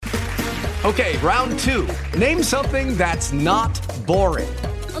Okay, round two. Name something that's not boring.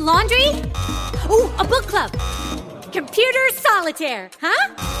 A laundry? Ooh, a book club. Computer solitaire,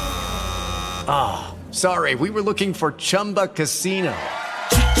 huh? Ah, oh, sorry, we were looking for Chumba Casino.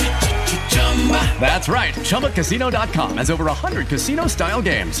 That's right, ChumbaCasino.com has over 100 casino-style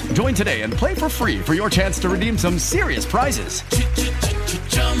games. Join today and play for free for your chance to redeem some serious prizes.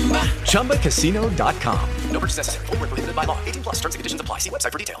 ChumbaCasino.com. No purchase necessary. Void where prohibited by law. 18 plus. Terms and conditions apply. See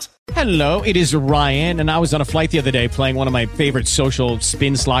website for details. Hello, it is Ryan, and I was on a flight the other day playing one of my favorite social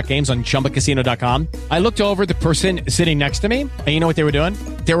spin slot games on ChumbaCasino.com. I looked over at the person sitting next to me, and you know what they were doing?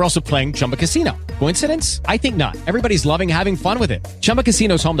 They were also playing Chumba Casino. Coincidence? I think not. Everybody's loving having fun with it. Chumba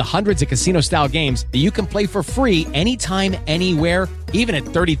Casino is home to hundreds of casino-style games that you can play for free anytime, anywhere, even at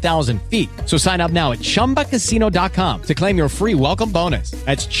 30,000 feet. So sign up now at ChumbaCasino.com to claim your free welcome bonus.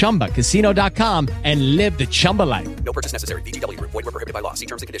 That's ChumbaCasino.com and live the Chumba life. No purchase necessary. VGW. Void where prohibited by law. See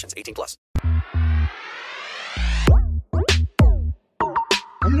terms and conditions. 18 plus.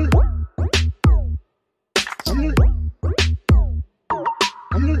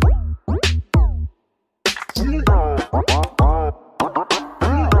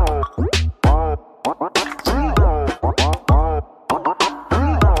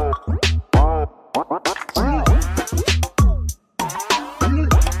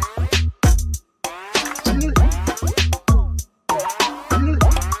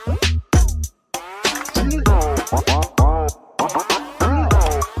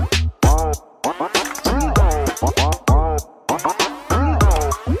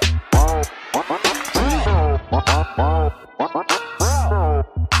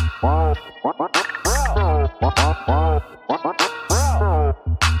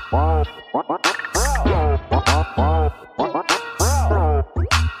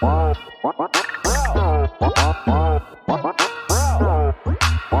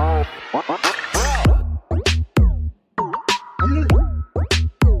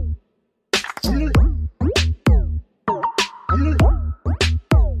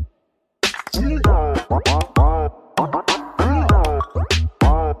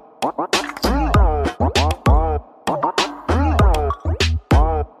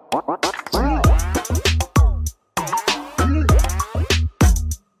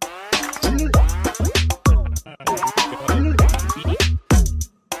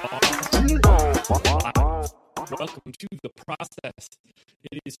 Welcome to the process.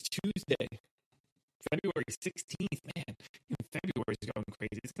 It is Tuesday, February 16th. Man, February is going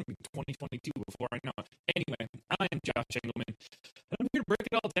crazy. It's going to be 2022 before I know it. Anyway, I am Josh Engelman, and I'm here to break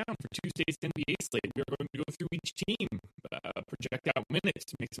it all down for Tuesday's NBA slate. We are going to go through each team, project out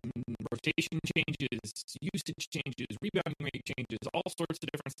minutes, make some rotation changes, usage changes, rebounding rate changes, all sorts of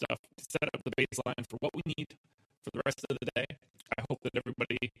different stuff to set up the baseline for what we need for the rest of the day. I hope that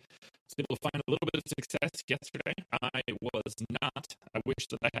everybody was able to find a little bit of success yesterday. I was not. I wish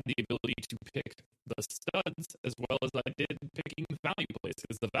that I had the ability to pick the studs as well as I did picking the value plays,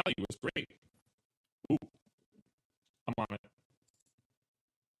 because the value was great. Ooh, I'm on it.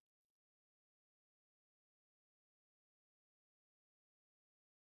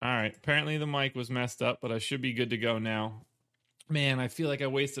 All right, apparently the mic was messed up, but I should be good to go now. Man, I feel like I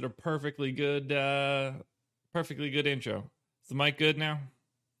wasted a perfectly good intro. Is the mic good now?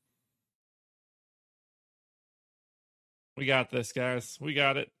 We got this, guys. We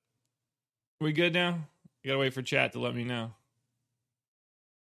got it. We good now? You gotta wait for chat to let me know.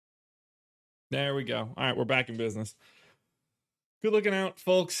 There we go. All right, we're back in business. Good looking out,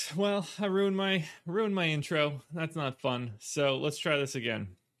 folks. Well, I ruined my intro. That's not fun. So let's try this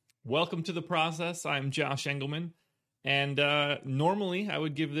again. Welcome to the process. I'm Josh Engelman, and normally I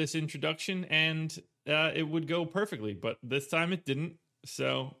would give this introduction and it would go perfectly, but this time it didn't.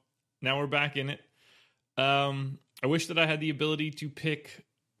 So now we're back in it. I wish that I had the ability to pick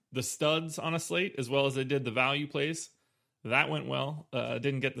the studs on a slate as well as I did the value plays. That went well.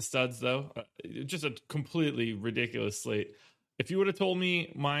 Didn't get the studs though. Just a completely ridiculous slate. If you would have told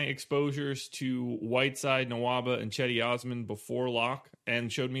me my exposures to Whiteside, Nwaba, and Chetty Osman before lock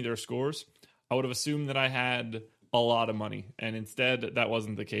and showed me their scores, I would have assumed that I had a lot of money. And instead, that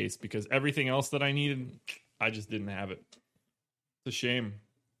wasn't the case because everything else that I needed, I just didn't have it. It's a shame.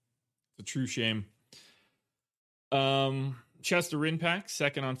 It's a true shame. Chester Rinpack,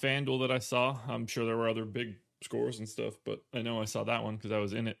 second on FanDuel that I saw. I'm sure there were other big scores and stuff, but I know I saw that one because I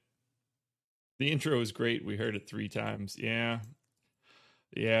was in it. The intro is great. We heard it 3 times. Yeah.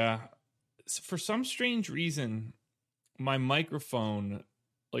 For some strange reason, my microphone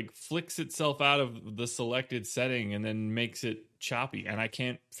flicks itself out of the selected setting and then makes it choppy, and I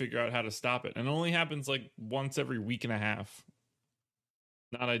can't figure out how to stop it. And it only happens once every week and a half.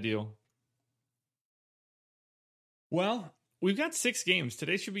 Not ideal. Well, we've got 6 games.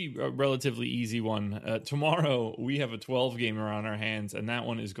 Today should be a relatively easy one. Tomorrow, we have a 12-gamer on our hands, and that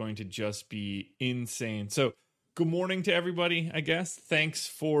one is going to just be insane. So, good morning to everybody, I guess. Thanks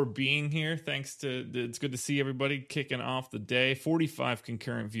for being here. It's good to see everybody kicking off the day. 45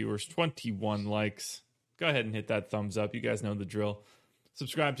 concurrent viewers, 21 likes. Go ahead and hit that thumbs up. You guys know the drill.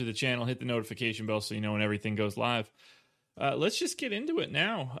 Subscribe to the channel, hit the notification bell so you know when everything goes live. Let's just get into it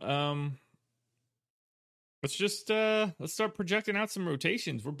now. Let's start projecting out some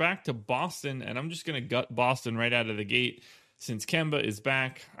rotations. We're back to Boston, and I'm just going to gut Boston right out of the gate. Since Kemba is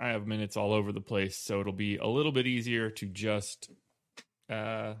back, I have minutes all over the place, so it'll be a little bit easier to just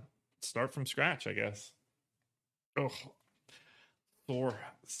start from scratch, I guess. Oh, sore.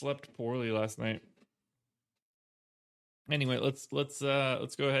 Slept poorly last night. Anyway, let's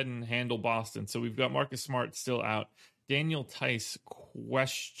go ahead and handle Boston. So we've got Marcus Smart still out. Daniel Tice,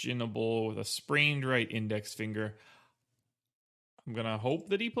 questionable with a sprained right index finger. I'm going to hope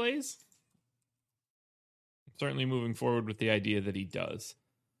that he plays. I'm certainly moving forward with the idea that he does.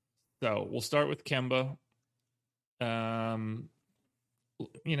 So we'll start with Kemba. Playing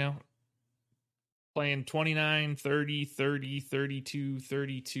 29, 30, 30, 32,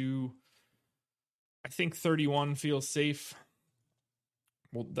 32. I think 31 feels safe.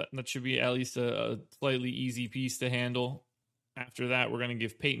 Well, that should be at least a slightly easy piece to handle. After that, we're going to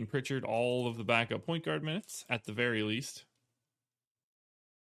give Peyton Pritchard all of the backup point guard minutes, at the very least.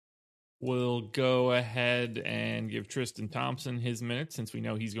 We'll go ahead and give Tristan Thompson his minutes, since we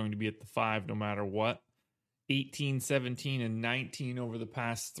know he's going to be at the 5 no matter what. 18, 17, and 19 over the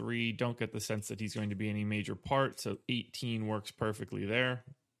past 3. Don't get the sense that he's going to be any major part, so 18 works perfectly there.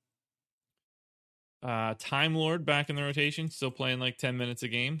 Time Lord back in the rotation, still playing like 10 minutes a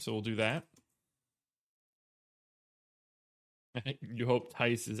game, so we'll do that. You hope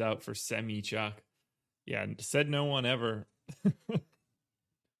Tice is out for semi-chuck. Yeah, said no one ever.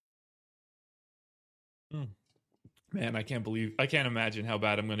 Man, I can't imagine how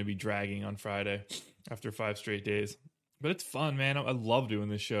bad I'm going to be dragging on Friday after 5 straight days. But it's fun, man. I love doing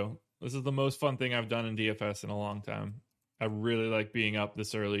this show. This is the most fun thing I've done in DFS in a long time. I really like being up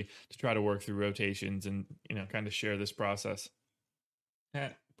this early to try to work through rotations and, kind of share this process.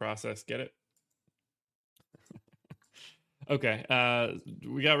 Process, get it? Okay,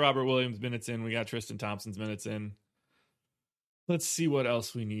 we got Robert Williams minutes in. We got Tristan Thompson's minutes in. Let's see what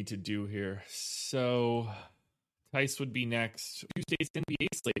else we need to do here. So, Tice would be next. Tuesday's NBA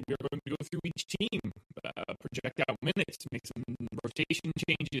slate. We are going to go through each team, project out minutes, make some rotation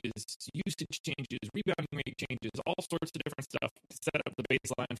changes, usage changes, rebounding rate changes, all sorts of different stuff to set up the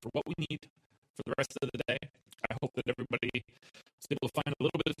baseline for what we need for the rest of the day. I hope that everybody was able to find a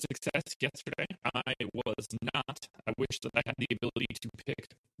little bit of success yesterday. I was not. I wish that I had the ability to pick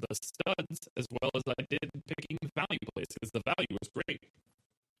the studs as well as I did picking value plays, because the value was great.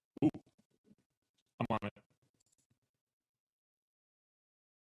 Ooh, I'm on it.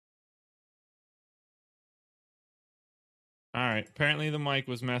 All right. Apparently the mic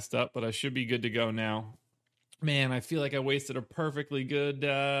was messed up, but I should be good to go now. Man, I feel like I wasted a perfectly good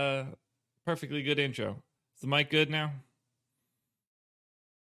intro. Is the mic good now?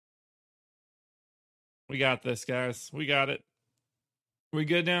 We got this, guys. We got it. We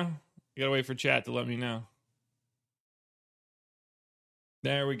good now? You gotta wait for chat to let me know.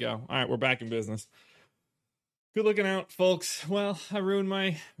 There we go. All right, we're back in business. Good looking out, folks. Well, I ruined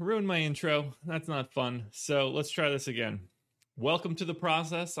my intro. That's not fun. So let's try this again. Welcome to the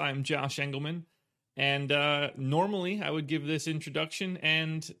process. I'm Josh Engelman, and normally I would give this introduction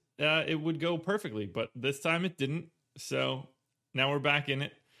and it would go perfectly, but this time it didn't. So now we're back in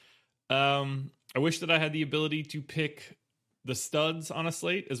it. I wish that I had the ability to pick the studs on a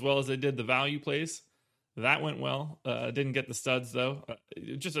slate as well as I did the value plays. That went well. Didn't get the studs though.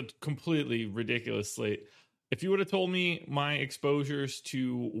 Just a completely ridiculous slate. If you would have told me my exposures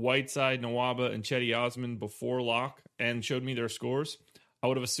to Whiteside, Nwaba, and Chetty Osman before lock and showed me their scores, I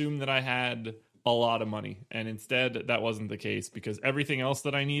would have assumed that I had a lot of money. And instead, that wasn't the case because everything else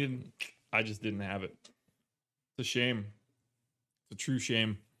that I needed, I just didn't have it. It's a shame. It's a true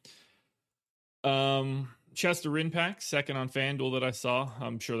shame. Chester Rinpack, second on FanDuel that I saw.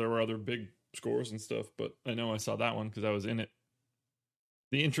 I'm sure there were other big scores and stuff, but I know I saw that one because I was in it.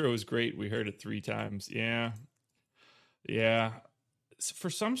 The intro is great. We heard it 3 times. Yeah. For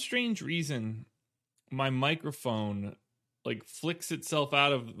some strange reason, my microphone flicks itself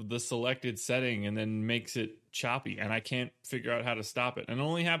out of the selected setting and then makes it choppy, and I can't figure out how to stop it. And it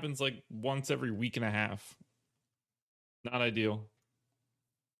only happens once every week and a half. Not ideal.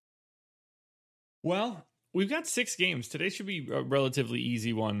 Well, we've got 6 games. Today should be a relatively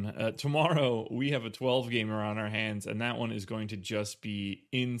easy one. Tomorrow, we have a 12-gamer on our hands, and that one is going to just be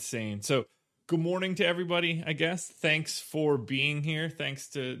insane. So, good morning to everybody, I guess. Thanks for being here.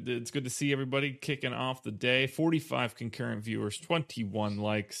 It's good to see everybody kicking off the day. 45 concurrent viewers, 21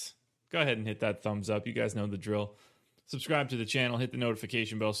 likes. Go ahead and hit that thumbs up. You guys know the drill. Subscribe to the channel, hit the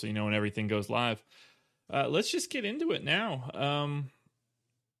notification bell so you know when everything goes live. Let's just get into it now.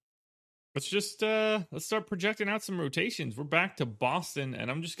 Let's start projecting out some rotations. We're back to Boston,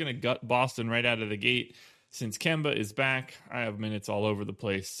 and I'm just going to gut Boston right out of the gate. Since Kemba is back, I have minutes all over the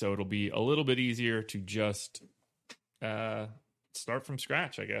place, so it'll be a little bit easier to just start from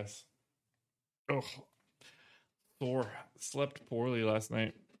scratch, I guess. Oh, sore. Slept poorly last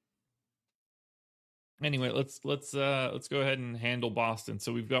night. Anyway, let's go ahead and handle Boston.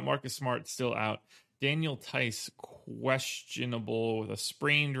 So we've got Marcus Smart still out. Daniel Tice questionable with a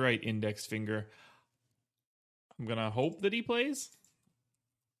sprained right index finger. I'm gonna hope that he plays.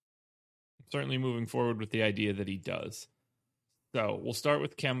 Certainly moving forward with the idea that he does. So we'll start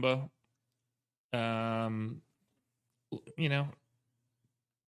with Kemba. Playing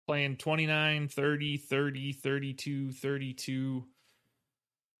 29, 30, 30, 32, 32.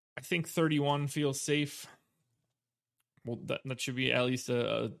 I think 31 feels safe. Well, that should be at least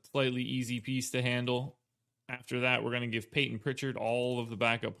a slightly easy piece to handle. After that, we're going to give Peyton Pritchard all of the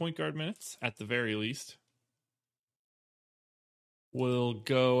backup point guard minutes, at the very least. We'll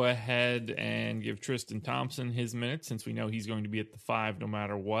go ahead and give Tristan Thompson his minutes, since we know he's going to be at the 5 no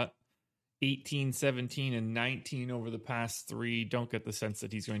matter what. 18, 17, and 19 over the past 3. Don't get the sense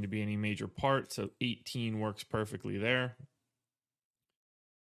that he's going to be any major part, so 18 works perfectly there.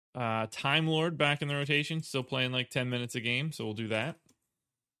 Time Lord back in the rotation, still playing like 10 minutes a game, so we'll do that.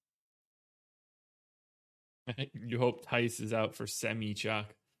 You hope Tice is out for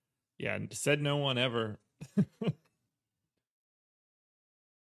semi-chuck. Yeah, said no one ever.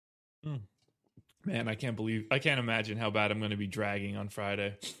 Man, I can't imagine how bad I'm going to be dragging on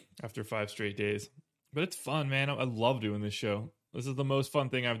Friday after 5 straight days. But it's fun, man. I love doing this show. This is the most fun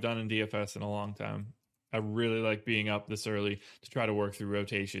thing I've done in DFS in a long time. I really like being up this early to try to work through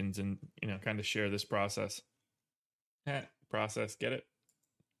rotations and, kind of share this process. Process, get it?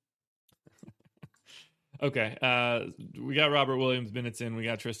 Okay, we got Robert Williams minutes in. We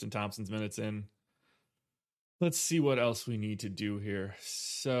got Tristan Thompson's minutes in. Let's see what else we need to do here.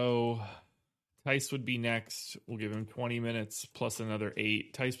 So Tice would be next. We'll give him 20 minutes plus another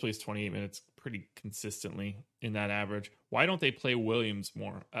 8. Tice plays 28 minutes pretty consistently in that average. Why don't they play Williams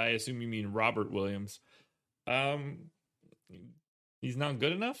more? I assume you mean Robert Williams. He's not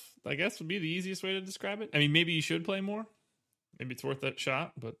good enough, I guess would be the easiest way to describe it. I mean, maybe you should play more. Maybe it's worth that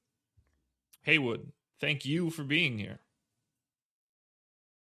shot, but Haywood, thank you for being here.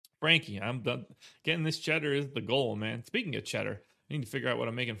 Frankie, I'm done. Getting this cheddar is the goal, man. Speaking of cheddar, I need to figure out what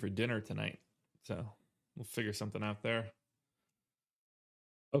I'm making for dinner tonight. So we'll figure something out there.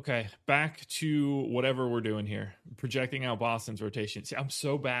 Okay, back to whatever we're doing here. Projecting out Boston's rotation. See, I'm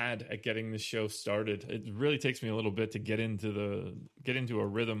so bad at getting this show started. It really takes me a little bit to get into a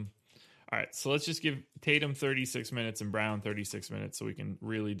rhythm. All right, so let's just give Tatum 36 minutes and Brown 36 minutes so we can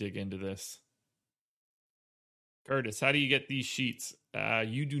really dig into this. Curtis, how do you get these sheets?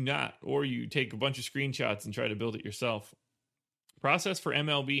 You do not, or you take a bunch of screenshots and try to build it yourself. Process for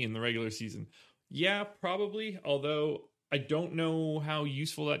MLB in the regular season. Yeah, probably, although I don't know how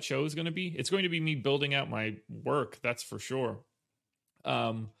useful that show is going to be. It's going to be me building out my work, that's for sure.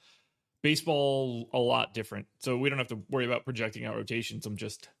 Baseball, a lot different. So we don't have to worry about projecting out rotations. I'm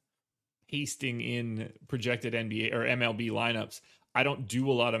just pasting in projected NBA or MLB lineups. I don't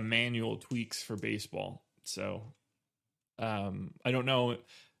do a lot of manual tweaks for baseball. So I don't know.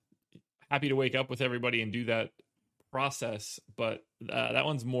 Happy to wake up with everybody and do that process, but that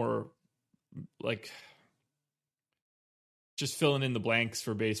one's more like just filling in the blanks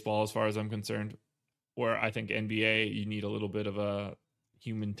for baseball as far as I'm concerned, where I think NBA, you need a little bit of a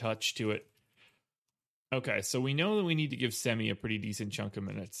human touch to it. Okay, so we know that we need to give Semi a pretty decent chunk of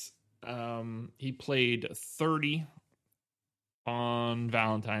minutes. He played 30 on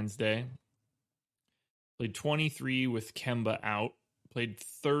Valentine's Day. Played 23 with Kemba out. Played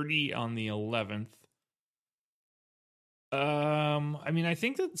 30 on the 11th. I mean, I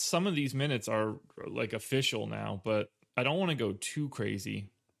think that some of these minutes are like official now, but I don't want to go too crazy.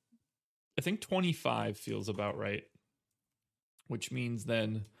 I think 25 feels about right, which means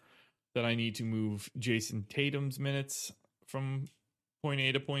then that I need to move Jason Tatum's minutes from point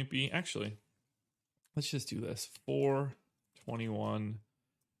A to point B. Actually, let's just do this. 4, 21,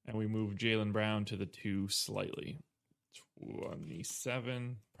 and we move Jaylen Brown to the 2 slightly. on the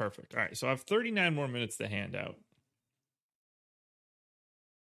 7. Perfect. All right, so I have 39 more minutes to hand out.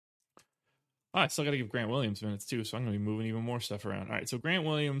 I still got to give Grant Williams minutes too, so I'm going to be moving even more stuff around. All right, so Grant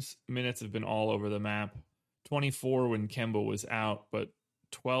Williams minutes have been all over the map. 24 when Kemba was out, but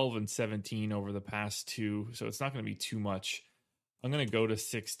 12 and 17 over the past 2, so it's not going to be too much. I'm going to go to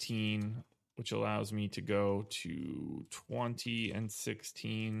 16, which allows me to go to 20 and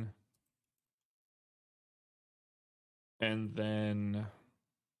 16. And then,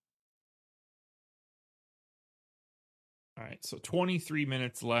 all right, so 23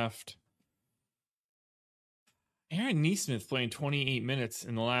 minutes left. Aaron Nesmith playing 28 minutes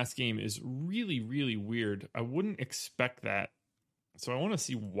in the last game is really, really weird. I wouldn't expect that. So I want to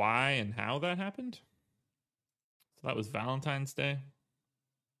see why and how that happened. So that was Valentine's Day.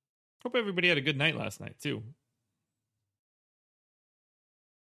 Hope everybody had a good night last night, too.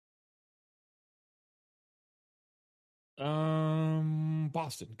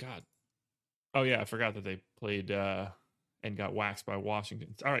 Boston, God. Oh, yeah, I forgot that they played and got waxed by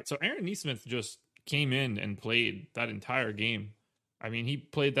Washington. All right, so Aaron Nesmith just came in and played that entire game. I mean, he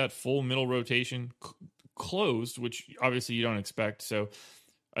played that full middle rotation closed, which obviously you don't expect. So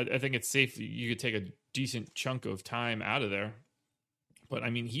I think it's safe. You could take a decent chunk of time out of there. But I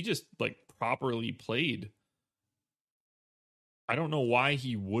mean, he just like properly played. I don't know why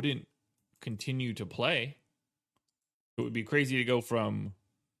he wouldn't continue to play. It would be crazy to go from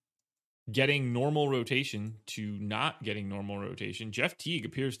getting normal rotation to not getting normal rotation. Jeff Teague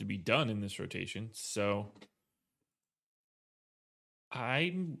appears to be done in this rotation. So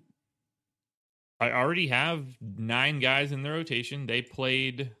I already have 9 guys in the rotation. They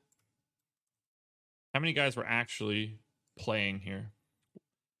played. How many guys were actually playing here?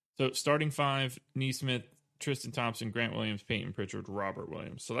 So starting 5, Nesmith, Tristan Thompson, Grant Williams, Peyton Pritchard, Robert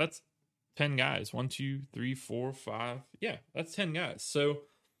Williams. So that's 10 guys. 1, 2, 3, 4, 5. Yeah, that's 10 guys. So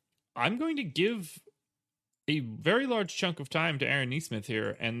I'm going to give a very large chunk of time to Aaron Nesmith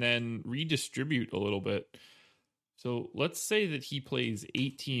here and then redistribute a little bit. So let's say that he plays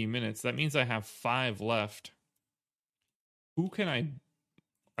 18 minutes. That means I have 5 left. Who can I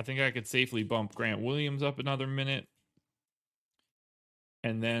think I could safely bump Grant Williams up another minute.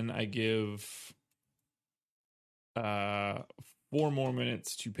 And then I give 4 more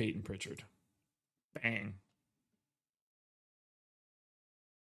minutes to Peyton Pritchard. Bang.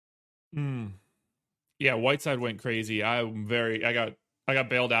 Yeah, Whiteside went crazy. I got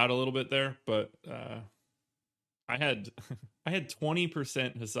bailed out a little bit there, but I had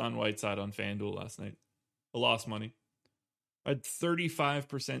 20% Hassan Whiteside on FanDuel last night. I lost money. I had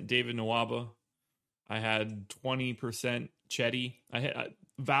 35% David Nwaba. I had 20% Chetty. I had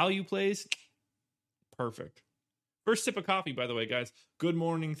value plays. Perfect. First sip of coffee, by the way, guys. Good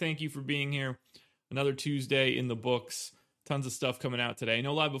morning. Thank you for being here. Another Tuesday in the books. Tons of stuff coming out today.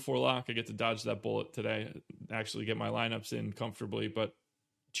 No live before lock. I get to dodge that bullet today. Actually get my lineups in comfortably. But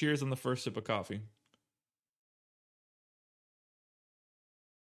cheers on the first sip of coffee.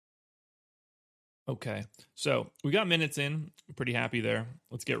 Okay, so we got minutes in. I'm pretty happy there.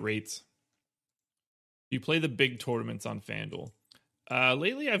 Let's get rates. You play the big tournaments on FanDuel.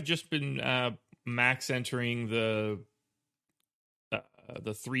 Lately, I've just been max entering the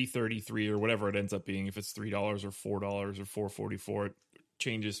 333 or whatever it ends up being. If it's $3 or $4 or $4.44, it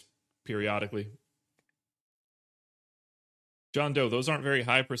changes periodically. John Doe, those aren't very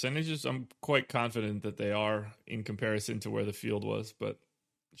high percentages. I'm quite confident that they are in comparison to where the field was, but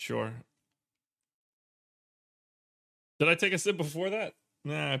sure. Did I take a sip before that?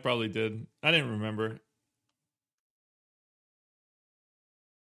 Nah, I probably did. I didn't remember.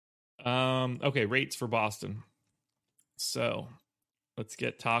 Okay, rates for Boston. So let's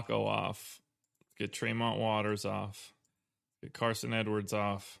get Taco off. Get Tremont Waters off. Get Carson Edwards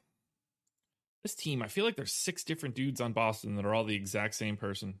off. This team, I feel like there's 6 different dudes on Boston that are all the exact same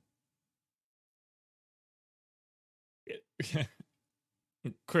person.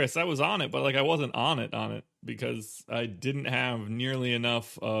 Chris, I was on it, but like I wasn't on it because I didn't have nearly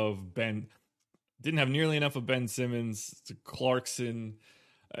enough of Ben Simmons, Clarkson.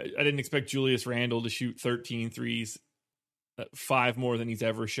 I didn't expect Julius Randle to shoot 13 threes, 5 more than he's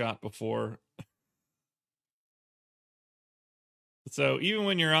ever shot before. So even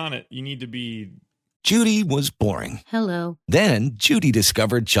when you're on it, you need to be. Judy was boring. Hello. Then Judy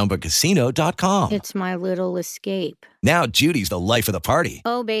discovered ChumbaCasino.com. It's my little escape. Now Judy's the life of the party.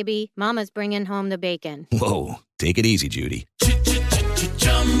 Oh, baby, mama's bringing home the bacon. Whoa, take it easy, Judy.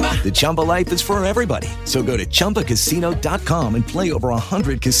 The Chumba life is for everybody. So go to ChumbaCasino.com and play over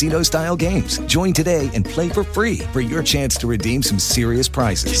 100 casino-style games. Join today and play for free for your chance to redeem some serious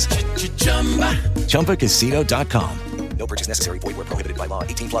prizes. ChumbaCasino.com. No purchase necessary. Void where prohibited by law.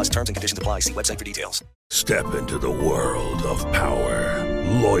 18 plus terms and conditions apply. See website for details. Step into the world of power,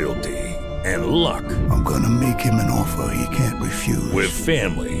 loyalty, and luck. I'm going to make him an offer he can't refuse. With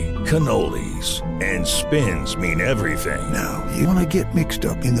family, cannolis, and spins mean everything. Now, you want to get mixed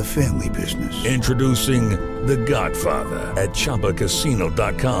up in the family business. Introducing The Godfather at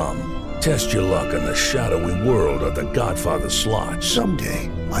ChumbaCasino.com. Test your luck in the shadowy world of The Godfather slot. Someday,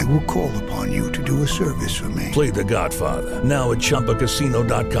 I will call upon you to do a service for me. Play The Godfather now at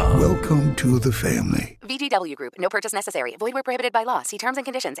ChumbaCasino.com. Welcome to the family. VGW Group. No purchase necessary. Void where prohibited by law. See terms and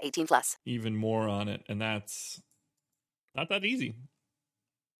conditions. 18 plus. Even more on it, and that's not that easy.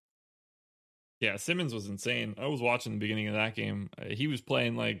 Yeah, Simmons was insane. I was watching the beginning of that game. He was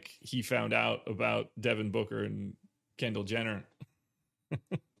playing like he found out about Devin Booker and Kendall Jenner.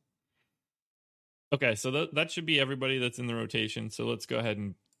 Okay, so that should be everybody that's in the rotation. So let's go ahead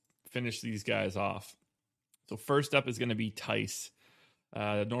and finish these guys off. So first up is going to be Tice.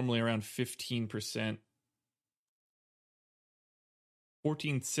 Normally around 15%.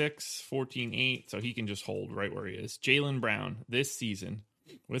 14.6, 14.8, so he can just hold right where he is. Jaylen Brown, this season,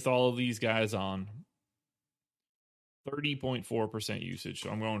 with all of these guys on, 30.4% usage,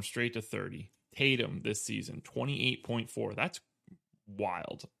 so I'm going straight to 30. Tatum, this season, 28.4. That's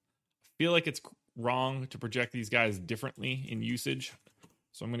wild. I feel like it's wrong to project these guys differently in usage,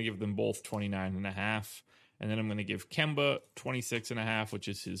 so I'm going to give them both 29.5, and then I'm going to give Kemba 26.5, which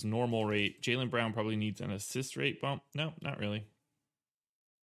is his normal rate. Jaylen Brown probably needs an assist rate bump. No, not really.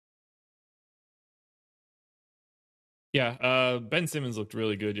 Yeah, Ben Simmons looked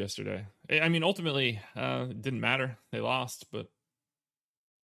really good yesterday. I mean, ultimately, it didn't matter. They lost, but,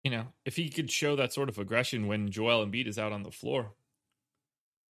 you know, if he could show that sort of aggression when Joel Embiid is out on the floor.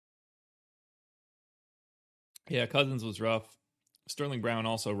 Yeah, Cousins was rough. Sterling Brown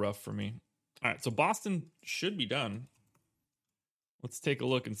also rough for me. All right, so Boston should be done. Let's take a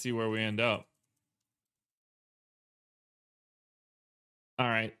look and see where we end up. All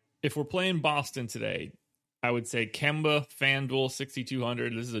right, if we're playing Boston today, I would say Kemba, FanDuel,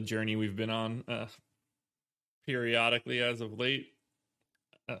 6,200. This is a journey we've been on periodically as of late.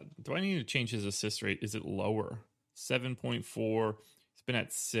 Do I need to change his assist rate? Is it lower? 7.4. It's been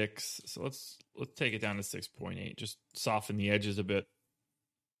at 6. So let's take it down to 6.8. Just soften the edges a bit.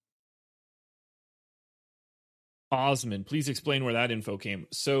 Osman, please explain where that info came.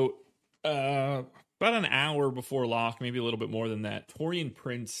 So about an hour before lock, maybe a little bit more than that, Taurean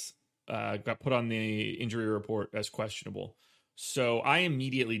Prince got put on the injury report as questionable. So I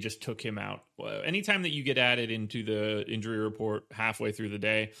immediately just took him out. Anytime that you get added into the injury report halfway through the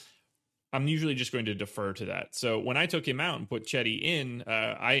day, I'm usually just going to defer to that. So when I took him out and put Chetty in,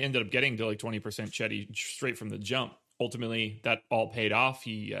 I ended up getting to like 20% Chetty straight from the jump. Ultimately, that all paid off.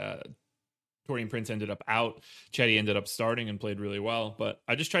 Taurean Prince ended up out. Chetty ended up starting and played really well. But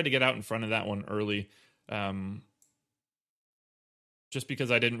I just tried to get out in front of that one early. Just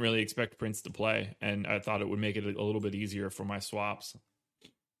because I didn't really expect Prince to play, and I thought it would make it a little bit easier for my swaps.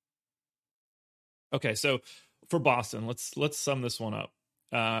 Okay, so for Boston, let's sum this one up.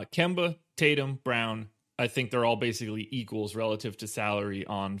 Kemba, Tatum, Brown, I think they're all basically equals relative to salary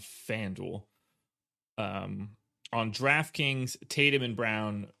on FanDuel. On DraftKings, Tatum and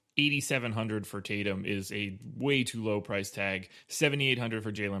Brown, 8,700 for Tatum is a way too low price tag. 7,800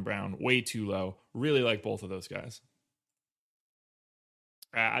 for Jaylen Brown, way too low. Really like both of those guys.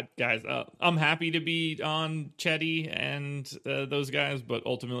 Guys, I'm happy to be on Chetty and those guys, but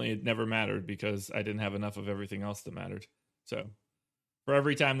ultimately it never mattered because I didn't have enough of everything else that mattered. So for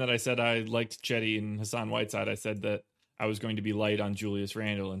every time that I said I liked Chetty and Hassan Whiteside, I said that I was going to be light on Julius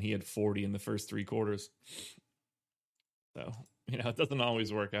Randle, and he had 40 in the first 3 quarters. So, it doesn't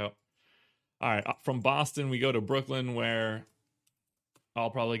always work out. All right, from Boston, we go to Brooklyn, where I'll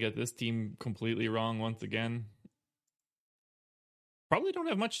probably get this team completely wrong once again. Probably don't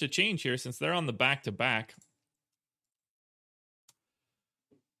have much to change here since they're on the back-to-back.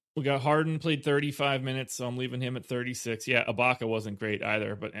 We got Harden, played 35 minutes, so I'm leaving him at 36. Yeah, Ibaka wasn't great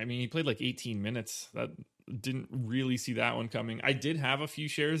either, but I mean, he played like 18 minutes. That didn't really see that one coming. I did have a few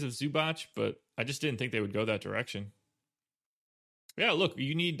shares of Zubac, but I just didn't think they would go that direction. Yeah, look,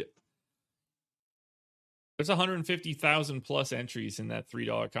 there's 150,000 plus entries in that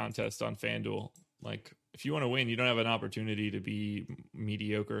 $3 contest on FanDuel. Like, if you want to win, you don't have an opportunity to be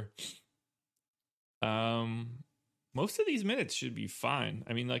mediocre. Most of these minutes should be fine.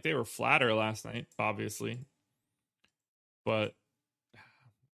 I mean, like, they were flatter last night, obviously. But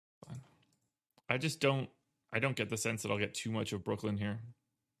I don't get the sense that I'll get too much of Brooklyn here.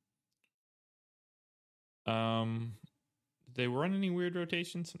 Did they run any weird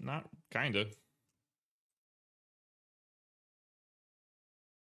rotations? Not kind of.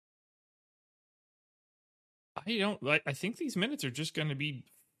 I think these minutes are just going to be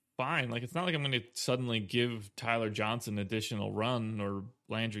fine. Like, it's not like I'm going to suddenly give Tyler Johnson additional run or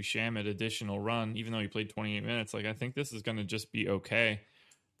Landry Shamet additional run, even though he played 28 minutes. Like, I think this is going to just be okay.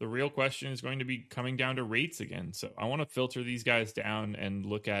 The real question is going to be coming down to rates again. So I want to filter these guys down and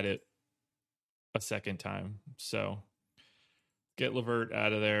look at it a second time. So get Levert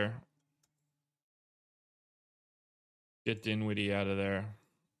out of there. Get Dinwiddie out of there.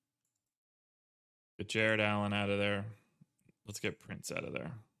 Get Jared Allen out of there. Let's get Prince out of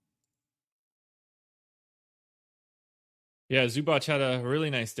there. Yeah, Zubac had a really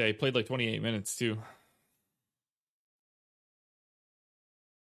nice day. Played like 28 minutes too.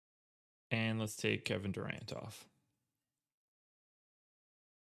 And let's take Kevin Durant off.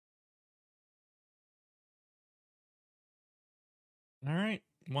 All right.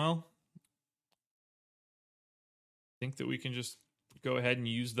 Well, I think that we can just go ahead and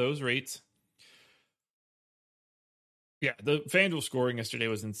use those rates. Yeah, the FanDuel scoring yesterday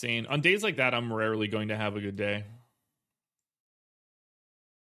was insane. On days like that, I'm rarely going to have a good day.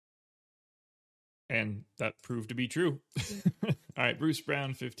 And that proved to be true. All right, Bruce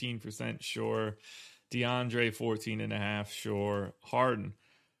Brown, 15%, sure. DeAndre, 14.5%, sure. Harden,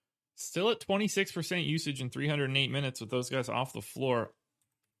 still at 26% usage in 308 minutes with those guys off the floor.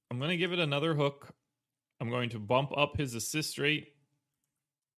 I'm going to give it another hook. I'm going to bump up his assist rate.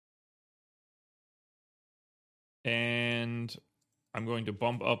 And I'm going to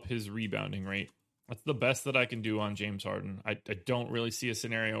bump up his rebounding rate. That's the best that I can do on James Harden. I don't really see a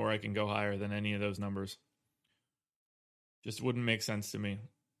scenario where I can go higher than any of those numbers. Just wouldn't make sense to me.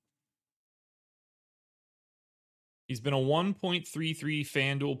 He's been a 1.33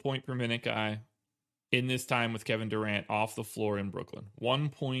 FanDuel point per minute guy in this time with Kevin Durant off the floor in Brooklyn.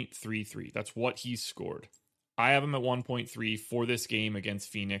 1.33. That's what he's scored. I have him at 1.3 for this game against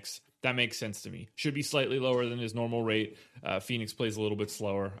Phoenix. That makes sense to me. Should be slightly lower than his normal rate. Phoenix plays a little bit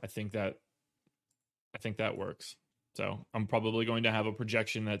slower. I think that works. So I'm probably going to have a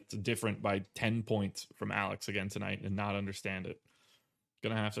projection that's different by 10 points from Alex again tonight and not understand it.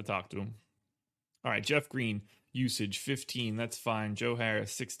 Gonna have to talk to him. All right, Jeff Green, usage 15. That's fine. Joe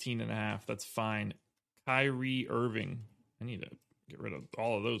Harris, 16.5. That's fine. Kyrie Irving. I need to get rid of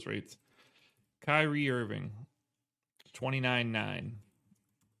all of those rates. Kyrie Irving, 29.9.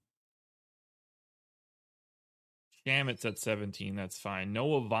 Shamet's at 17. That's fine.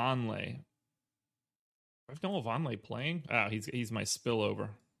 Noah Vonleh. I've Noah Vonleh playing. Ah, he's my spillover.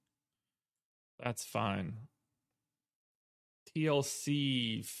 That's fine.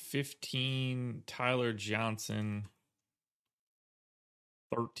 TLC 15. Tyler Johnson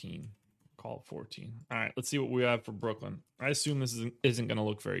 13. Call it 14. All right, let's see what we have for Brooklyn. I assume this isn't going to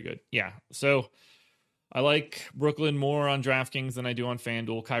look very good. Yeah, so I like Brooklyn more on DraftKings than I do on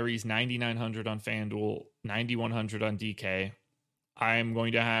FanDuel. Kyrie's 9,900 on FanDuel, 9,100 on DK. I'm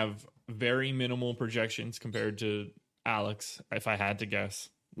going to have very minimal projections compared to Alex, if I had to guess.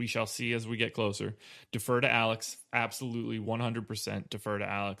 We shall see as we get closer. Defer to Alex. Absolutely 100% defer to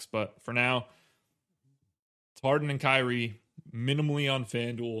Alex. But for now, it's Harden and Kyrie, minimally on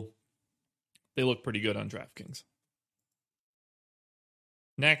FanDuel. They look pretty good on DraftKings.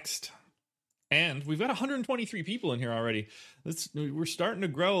 Next. And we've got 123 people in here already. We're starting to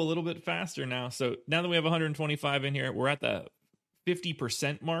grow a little bit faster now. So now that we have 125 in here, we're at the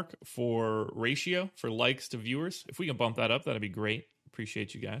 50% mark for ratio for likes to viewers. If we can bump that up, that'd be great.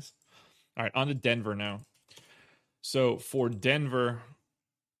 Appreciate you guys. All right, on to Denver now. So for Denver,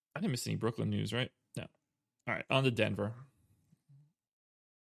 I didn't miss any Brooklyn news, right? No. All right, on to Denver.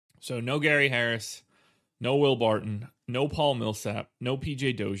 So no Gary Harris, no Will Barton, no Paul Millsap, no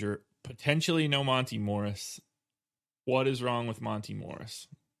PJ Dozier, potentially no Monty Morris. What is wrong with Monty Morris?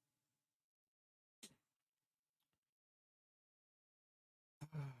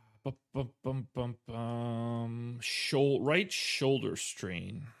 Right shoulder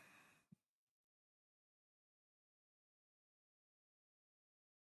strain.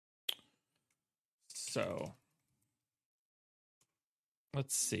 So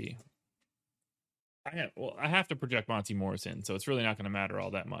let's see. I have to project Monty Morris in, so it's really not going to matter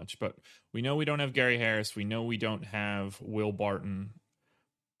all that much. But we know we don't have Gary Harris. We know we don't have Will Barton.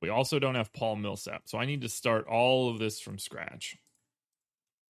 We also don't have Paul Millsap. So I need to start all of this from scratch.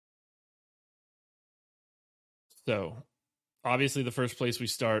 So obviously the first place we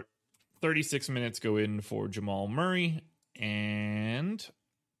start, 36 minutes go in for Jamal Murray and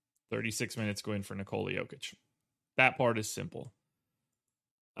 36 minutes go in for Nikola Jokic. That part is simple.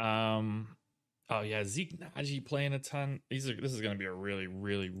 Oh yeah, Zeke Naji playing a ton. This is going to be a really,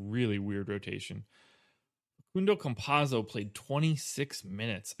 really, really weird rotation. Facundo Campazzo played 26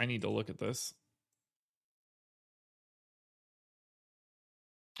 minutes. I need to look at this.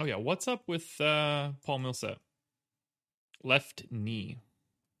 Oh, yeah. What's up with Paul Millsap? Left knee.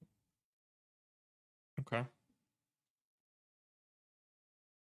 Okay.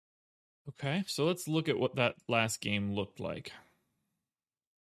 Okay, so let's look at what that last game looked like,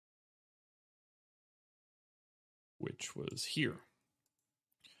 which was here.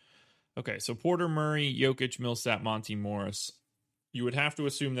 Okay, so Porter, Murray, Jokic, Millsap, Monty Morris. You would have to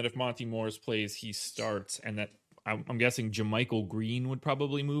assume that if Monty Morris plays, he starts, and that I'm guessing JaMychal Green would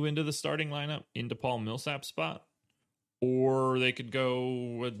probably move into the starting lineup into Paul Millsap's spot, or they could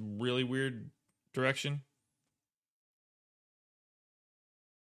go a really weird direction.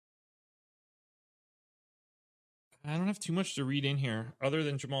 I don't have too much to read in here other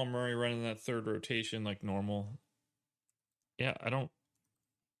than Jamal Murray running that third rotation like normal. Yeah, I don't.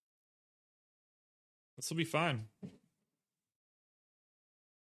 This will be fine.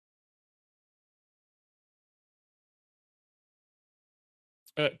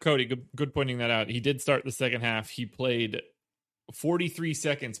 Cody, good pointing that out. He did start the second half. He played 43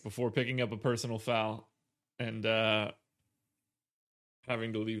 seconds before picking up a personal foul and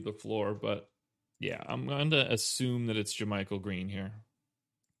having to leave the floor. But yeah, I'm going to assume that it's JaMychal Green here.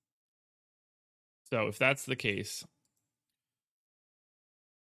 So if that's the case,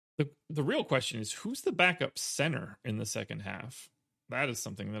 the real question is, who's the backup center in the second half? That is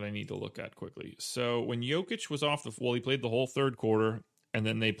something that I need to look at quickly. So when Jokic was off he played the whole third quarter, and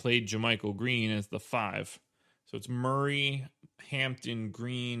then they played JaMychal Green as the 5. So it's Murray, Hampton,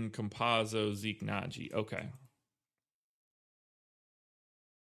 Green, Campazzo, Zeke Naji. Okay.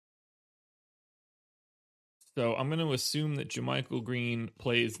 So I'm going to assume that JaMychal Green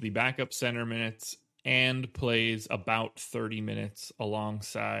plays the backup center minutes and plays about 30 minutes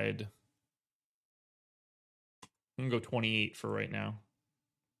alongside. I'm going to go 28 for right now.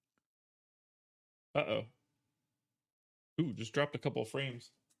 Uh-oh. Ooh, just dropped a couple of frames.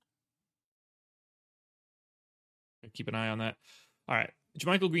 Keep an eye on that. All right.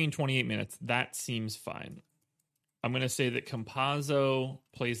 JaMychal Green, 28 minutes. That seems fine. I'm going to say that Campazzo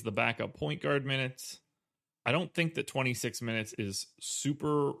plays the backup point guard minutes. I don't think that 26 minutes is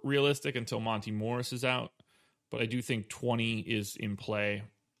super realistic until Monty Morris is out, but I do think 20 is in play.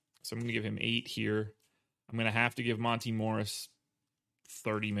 So I'm going to give him 8 here. I'm going to have to give Monty Morris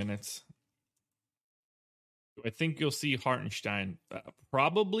 30 minutes. I think you'll see Hartenstein.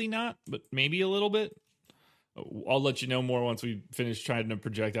 Probably not, but maybe a little bit. I'll let you know more once we finish trying to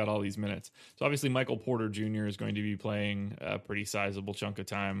project out all these minutes. So obviously Michael Porter Jr. is going to be playing a pretty sizable chunk of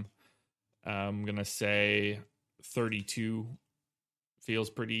time. I'm going to say 32 feels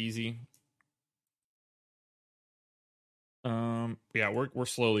pretty easy. Yeah, we're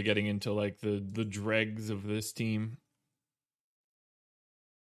slowly getting into like the dregs of this team.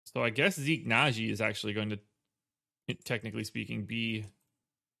 So I guess Zeke Naji is actually going to, technically speaking,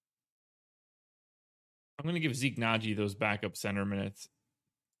 I'm going to give Zeke Naji those backup center minutes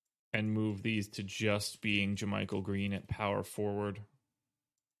and move these to just being JaMychal Green at power forward.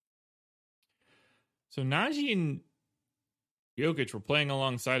 So Naji and Jokic were playing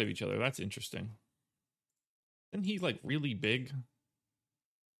alongside of each other. That's interesting. Isn't he like really big?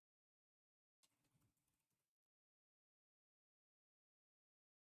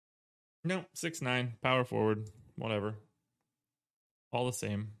 No, 6'9", power forward, whatever. All the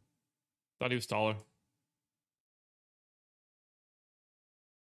same. Thought he was taller.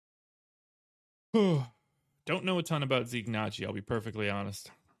 Don't know a ton about Zeke Naji, I'll be perfectly honest.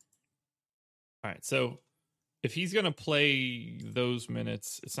 All right, so if he's going to play those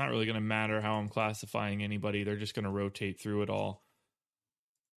minutes, it's not really going to matter how I'm classifying anybody. They're just going to rotate through it all.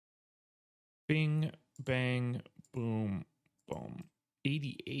 Bing, bang, boom, boom.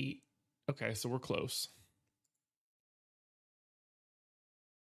 88. Okay, so we're close.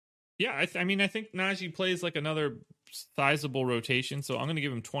 Yeah, I think Naji plays like another sizable rotation, so I'm going to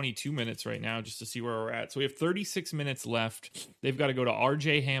give him 22 minutes right now just to see where we're at. So we have 36 minutes left. They've got to go to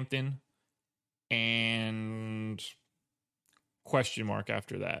RJ Hampton and question mark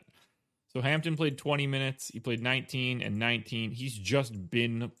after that. So Hampton played 20 minutes. He played 19 and 19. He's just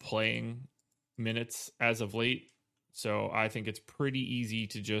been playing minutes as of late. So I think it's pretty easy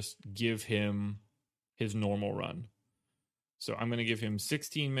to just give him his normal run. So I'm going to give him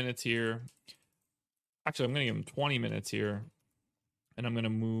 16 minutes here. Actually, I'm going to give him 20 minutes here. And I'm going to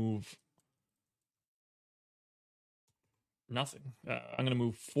move nothing. I'm going to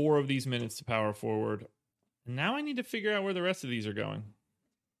move 4 of these minutes to power forward. And now I need to figure out where the rest of these are going.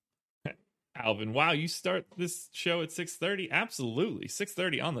 Alvin, wow, you start this show at 6:30? Absolutely.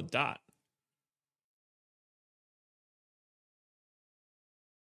 6:30 on the dot.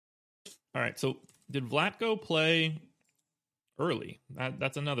 All right, so did Vlatko play early.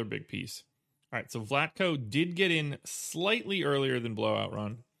 That's another big piece. All right, so Vlatko did get in slightly earlier than Blowout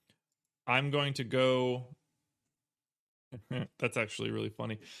Run. I'm going to go... That's actually really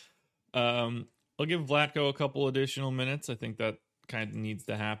funny. I'll give Vlatko a couple additional minutes. I think that kind of needs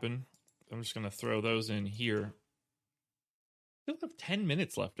to happen. I'm just going to throw those in here. I still have 10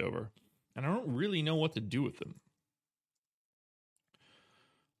 minutes left over, and I don't really know what to do with them.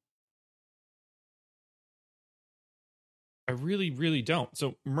 I really, really don't.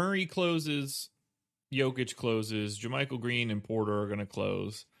 So Murray closes, Jokic closes, JaMychal Green and Porter are going to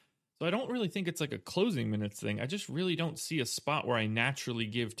close. So I don't really think it's like a closing minutes thing. I just really don't see a spot where I naturally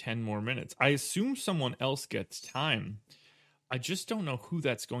give 10 more minutes. I assume someone else gets time. I just don't know who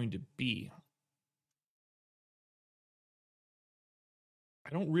that's going to be. I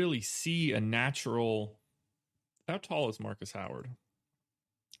don't really see a natural... How tall is Marcus Howard?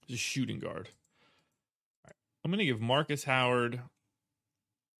 He's a shooting guard. I'm going to give Marcus Howard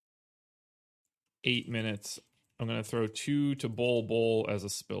 8 minutes. I'm going to throw 2 to Bol as a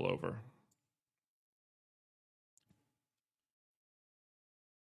spillover.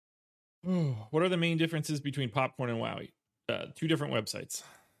 What are the main differences between Popcorn and Wowie? 2 different websites.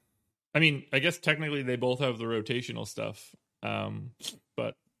 I mean, I guess technically they both have the rotational stuff,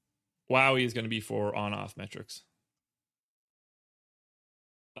 but Wowie is going to be for on-off metrics.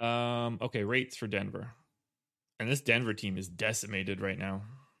 Okay, rates for Denver. And this Denver team is decimated right now.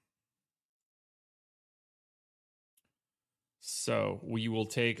 So we will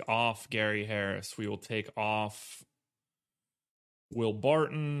take off Gary Harris. We will take off Will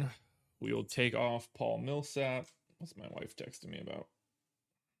Barton. We will take off Paul Millsap. What's my wife texting me about?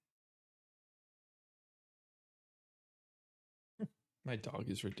 My dog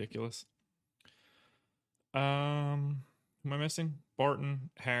is ridiculous. Who am I missing?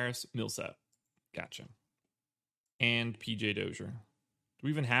 Barton, Harris, Millsap. Gotcha. And PJ Dozier. Do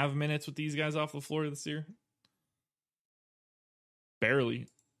we even have minutes with these guys off the floor this year? Barely.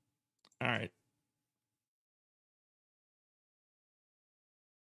 All right.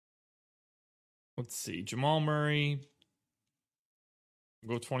 Let's see. Jamal Murray.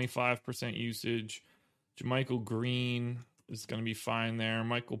 Go 25% usage. JaMychal Green is going to be fine there.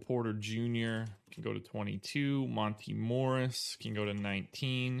 Michael Porter Jr. can go to 22. Monty Morris can go to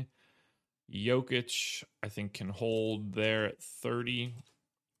 19. Jokic, I think, can hold there at 30.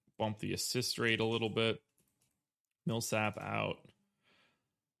 Bump the assist rate a little bit. Millsap out.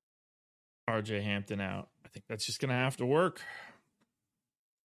 RJ Hampton out. I think that's just going to have to work.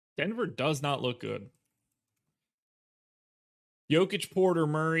 Denver does not look good. Jokic, Porter,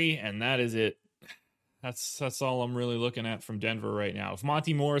 Murray, and that is it. That's all I'm really looking at from Denver right now. If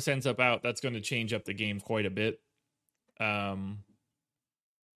Monty Morris ends up out, that's going to change up the game quite a bit.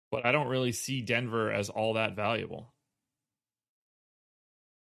 But I don't really see Denver as all that valuable.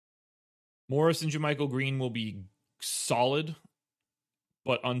 Morris and JaMychal Green will be solid,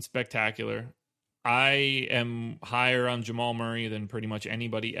 but unspectacular. I am higher on Jamal Murray than pretty much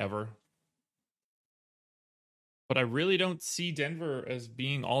anybody ever. But I really don't see Denver as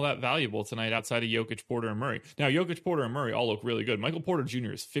being all that valuable tonight outside of Jokic, Porter, and Murray. Now, Jokic, Porter, and Murray all look really good. Michael Porter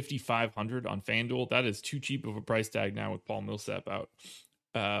Jr. is $5,500 on FanDuel. That is too cheap of a price tag now with Paul Millsap out.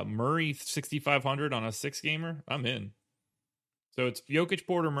 Murray, $6,500 on a 6-gamer. I'm in. So it's Jokic,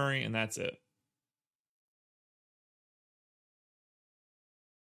 Porter, Murray, and that's it.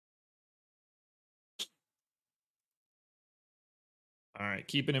 All right,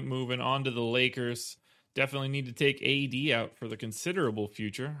 keeping it moving on to the Lakers. Definitely need to take AD out for the considerable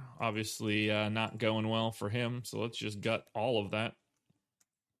future. Obviously, not going well for him, so let's just gut all of that.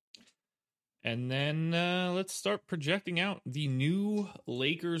 And then let's start projecting out the new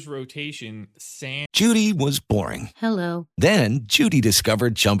Lakers rotation. Judy was boring. Hello. Then Judy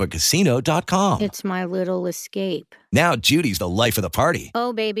discovered ChumbaCasino.com. It's my little escape. Now Judy's the life of the party.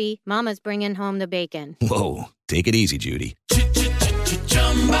 Oh, baby, mama's bringing home the bacon. Whoa, take it easy, Judy.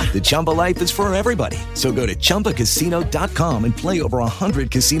 The Chumba life is for everybody. So go to ChumbaCasino.com and play over 100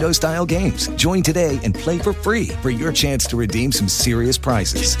 casino-style games. Join today and play for free for your chance to redeem some serious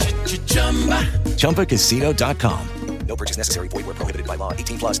prizes. ChumbaCasino.com. No purchase necessary. Void where prohibited by law.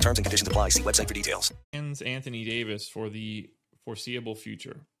 18 plus terms and conditions apply. See website for details. Anthony Davis for the foreseeable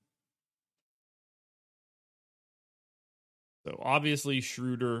future. So obviously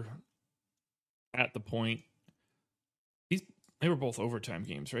Schroeder at the point. They were both overtime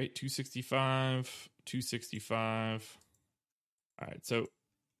games, right? 265, 265. All right, so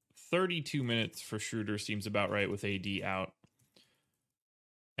 32 minutes for Schroeder seems about right with AD out.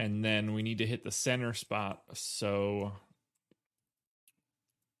 And then we need to hit the center spot. So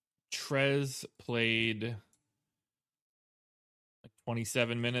Trez played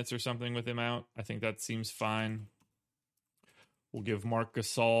 27 minutes or something with him out. I think that seems fine. We'll give Marc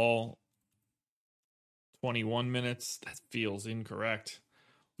Gasol 21 minutes. That feels incorrect.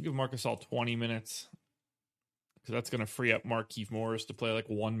 We'll give Marc Gasol 20 minutes because that's going to free up Markieff Morris to play like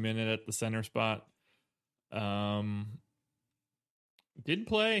 1 minute at the center spot.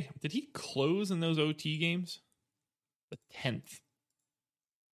 Did he close in those OT games? The 10th.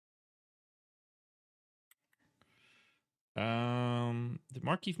 Did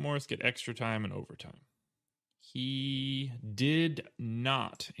Markieff Morris get extra time and overtime? He did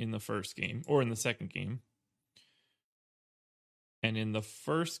not in the first game or in the second game. And in the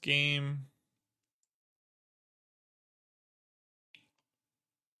first game,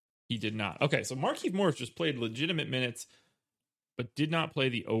 he did not. Okay, so Markieff Morris just played legitimate minutes, but did not play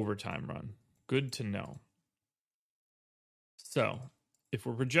the overtime run. Good to know. So, if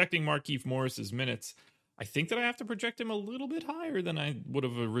we're projecting Markieff Morris's minutes, I think that I have to project him a little bit higher than I would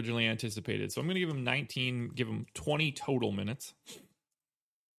have originally anticipated. So I'm going to give him 19, give him 20 total minutes.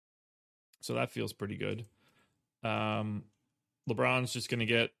 So that feels pretty good. LeBron's just going to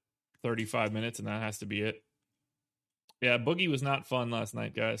get 35 minutes, and that has to be it. Yeah, Boogie was not fun last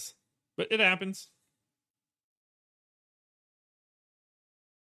night, guys. But it happens.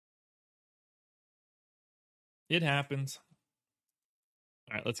 It happens.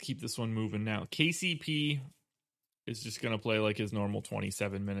 All right, let's keep this one moving now. KCP is just going to play like his normal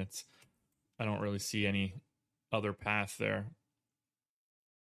 27 minutes. I don't really see any other path there.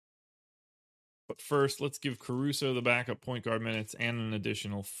 But first, let's give Caruso the backup point guard minutes and an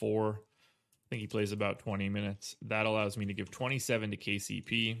additional 4. I think he plays about 20 minutes. That allows me to give 27 to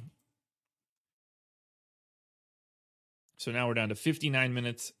KCP. So now we're down to 59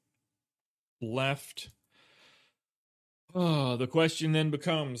 minutes left. Oh, the question then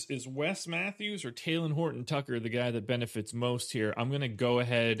becomes, is Wes Matthews or Talen Horton-Tucker the guy that benefits most here? I'm going to go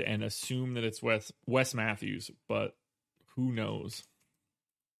ahead and assume that it's Wes Matthews, but who knows?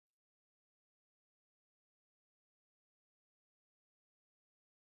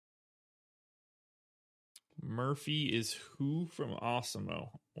 Murphy is who from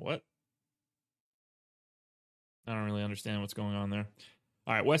Osimo? What? I don't really understand what's going on there.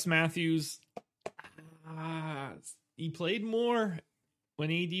 All right, Wes Matthews. He played more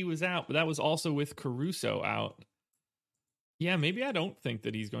when AD was out, but that was also with Caruso out. Yeah, maybe I don't think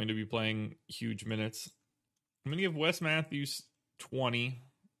that he's going to be playing huge minutes. I'm going to give Wes Matthews 20.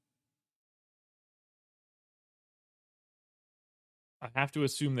 I have to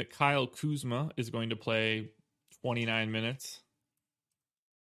assume that Kyle Kuzma is going to play 29 minutes.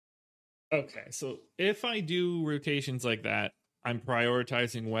 Okay, so if I do rotations like that, I'm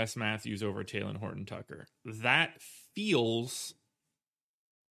prioritizing Wes Matthews over Talen Horton-Tucker. That feels...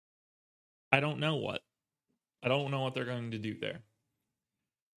 I don't know what they're going to do there.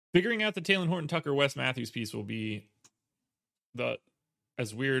 Figuring out the Talen Horton-Tucker Wes Matthews piece will be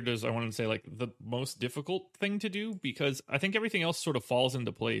as weird as I want to say, like the most difficult thing to do, because I think everything else sort of falls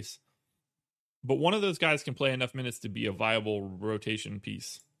into place. But one of those guys can play enough minutes to be a viable rotation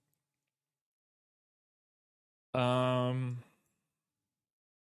piece. Yeah,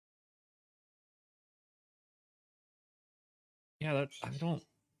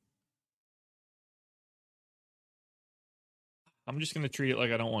 I'm just going to treat it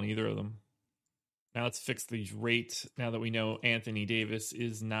like I don't want either of them. Now let's fix these rates now that we know Anthony Davis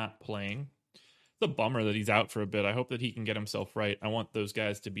is not playing. It's a bummer that he's out for a bit. I hope that he can get himself right. I want those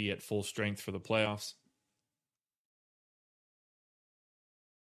guys to be at full strength for the playoffs.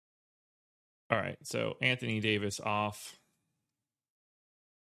 All right, so Anthony Davis off.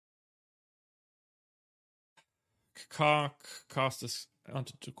 Kostas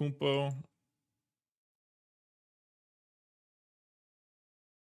Antetokounmpo.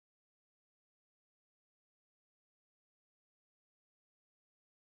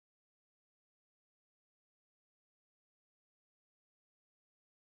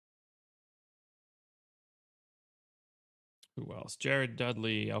 Who else? Jared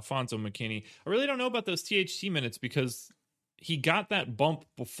Dudley, Alfonso McKinney. I really don't know about those THT minutes because he got that bump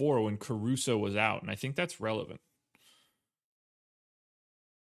before when Caruso was out, and I think that's relevant.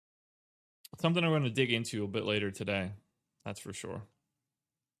 Something I'm going to dig into a bit later today. That's for sure.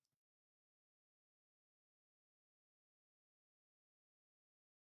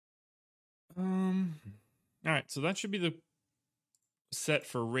 All right, so that should be the set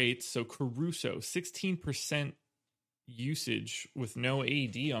for rates. So Caruso, 16% usage with no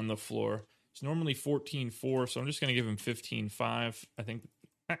AD on the floor. It's normally 14.4, so I'm just going to give him 15.5. I think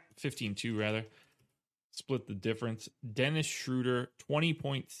 15.2 rather. Split the difference. Dennis Schroeder,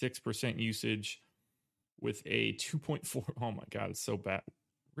 20.6% usage with a 2.4. Oh my God, it's so bad.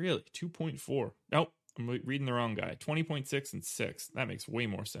 Really? 2.4. Nope, I'm reading the wrong guy. 20.6 and 6. That makes way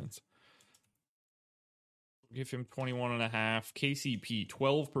more sense. Give him 21.5. KCP,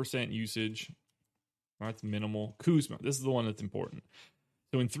 12% usage. That's minimal. Kuzma, this is the one that's important.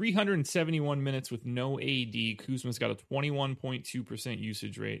 So in 371 minutes with no AD, Kuzma's got a 21.2%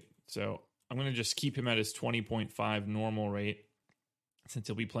 usage rate. So I'm going to just keep him at his 20.5 normal rate since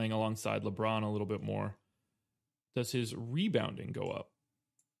he'll be playing alongside LeBron a little bit more. Does his rebounding go up?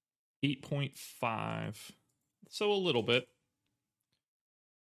 8.5. So a little bit.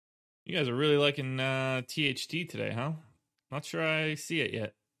 You guys are really liking THT today, huh? Not sure I see it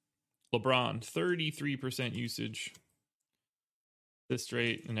yet. LeBron, 33% usage. Assist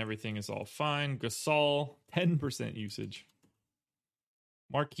rate and everything is all fine. Gasol, 10% usage.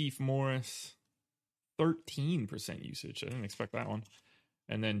 Markieff Morris, 13% usage. I didn't expect that one.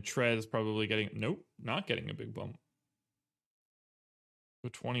 And then Trez probably not getting a big bump. So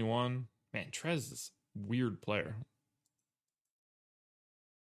 21. Man, Trez is a weird player.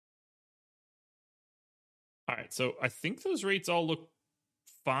 All right, so I think those rates all look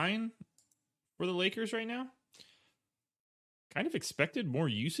fine for the Lakers right now. Kind of expected more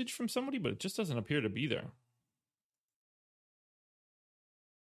usage from somebody, but it just doesn't appear to be there.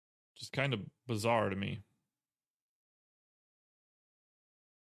 Just kind of bizarre to me.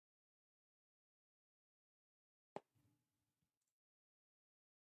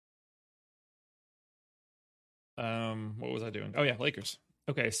 What was I doing? Oh yeah, Lakers.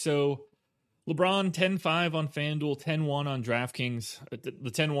 Okay, so LeBron 10-5 on FanDuel, 10-1 on DraftKings. The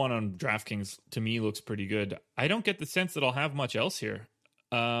 10-1 on DraftKings to me looks pretty good. I don't get the sense that I'll have much else here.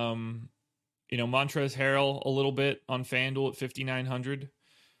 Montrezl Harrell a little bit on FanDuel at 5,900.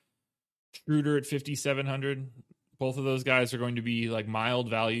 Schroeder at 5,700. Both of those guys are going to be like mild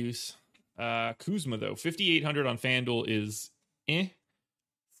values. Kuzma though, 5,800 on FanDuel is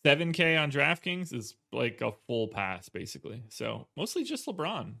 7K on DraftKings is like a full pass basically. So mostly just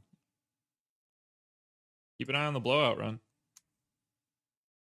LeBron. Keep an eye on the blowout run.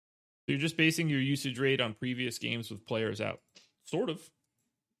 So you're just basing your usage rate on previous games with players out. Sort of.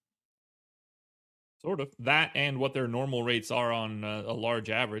 That and what their normal rates are on a large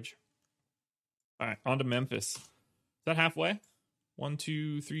average. All right, on to Memphis. Is that halfway? 1,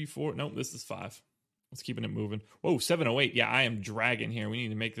 2, 3, 4. Nope, this is 5. Let's keeping it moving. Whoa, 7:08. Yeah, I am dragging here. We need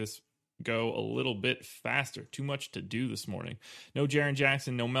to make this go a little bit faster. Too much to do this morning. No Jaren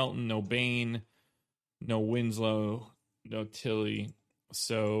Jackson, no Melton, no Bane. No Winslow, no Tilly.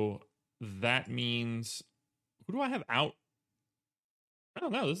 So that means, who do I have out? I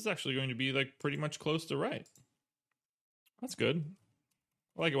don't know. This is actually going to be like pretty much close to right. That's good.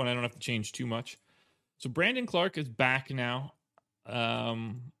 I like it when I don't have to change too much. So Brandon Clark is back now. We'll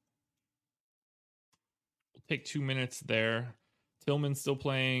take 2 minutes there. Tillman's still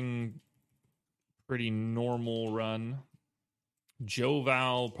playing pretty normal run. Joe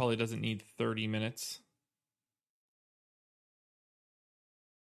Val probably doesn't need 30 minutes.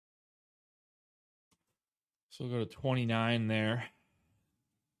 So we'll go to 29 there.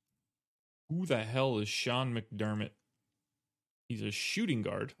 Who the hell is Sean McDermott? He's a shooting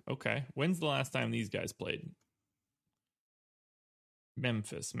guard. Okay. When's the last time these guys played?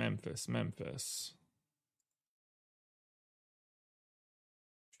 Memphis.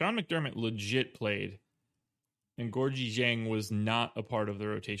 Sean McDermott legit played, and Gorgie Zhang was not a part of the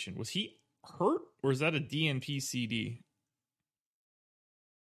rotation. Was he hurt, or is that a DNP CD?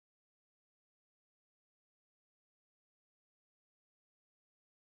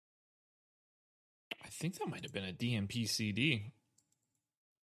 I think that might have been a DNP CD,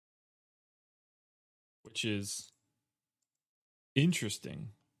 which is interesting.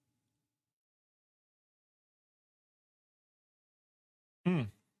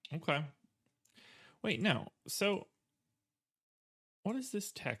 Okay. Wait, no. So, what is this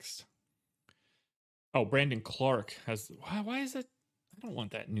text? Oh, Brandon Clark has... Why is that? I don't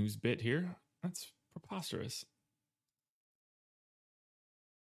want that news bit here. That's preposterous.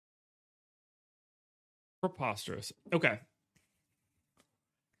 Okay.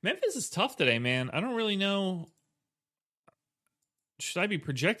 Memphis is tough today, man. I don't really know. Should I be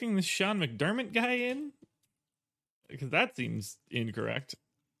projecting this Sean McDermott guy in? Because that seems incorrect.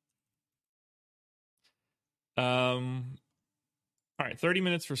 All right, 30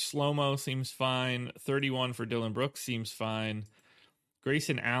 minutes for Slow-Mo seems fine. 31 for Dylan Brooks seems fine.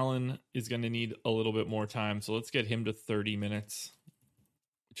 Grayson Allen is going to need a little bit more time, so let's get him to 30 minutes,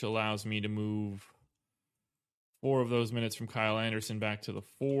 which allows me to move 4 of those minutes from Kyle Anderson back to the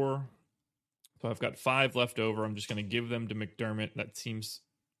 4. So I've got 5 left over. I'm just going to give them to McDermott. That seems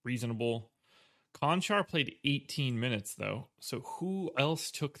reasonable. Conchar played 18 minutes, though. So who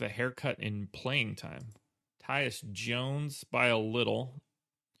else took the haircut in playing time? Tyus Jones by a little.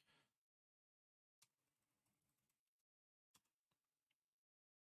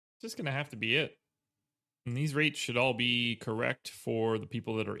 Just going to have to be it. And these rates should all be correct for the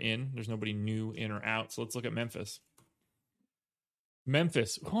people that are in. There's nobody new in or out. So let's look at Memphis.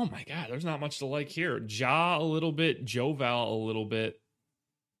 Memphis. Oh my God, there's not much to like here. Ja a little bit, Joval a little bit.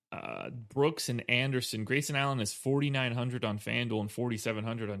 Brooks and Anderson. Grayson Allen is 4,900 on FanDuel and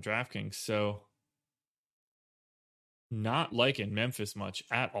 4,700 on DraftKings. So not liking Memphis much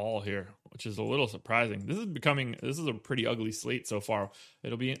at all here, which is a little surprising. This is a pretty ugly slate so far.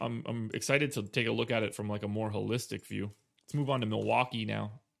 I'm excited to take a look at it from like a more holistic view. Let's move on to Milwaukee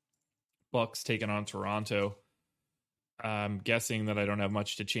now. Bucks taking on Toronto. I'm guessing that I don't have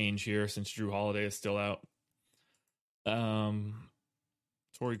much to change here since Drew Holiday is still out.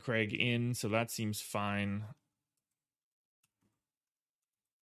 Torrey Craig in, so that seems fine.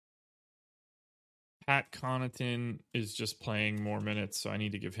 Pat Connaughton is just playing more minutes, so I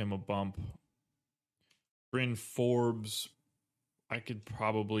need to give him a bump. Bryn Forbes, I could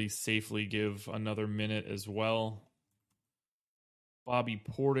probably safely give another minute as well. Bobby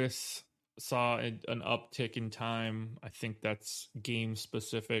Portis saw an uptick in time. I think that's game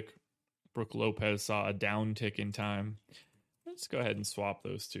specific. Brooke Lopez saw a downtick in time. Let's go ahead and swap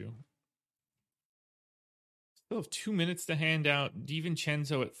those two. Still have 2 minutes to hand out.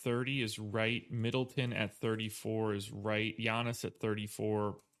 DiVincenzo at 30 is right. Middleton at 34 is right. Giannis at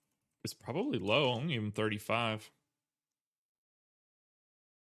 34 is probably low. Only even 35.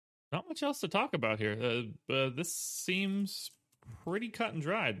 Not much else to talk about here. This seems pretty cut and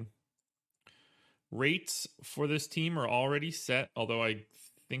dried. Rates for this team are already set, although I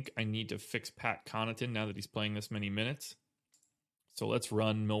think I need to fix Pat Connaughton now that he's playing this many minutes. So let's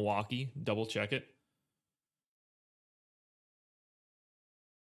run Milwaukee, double check it.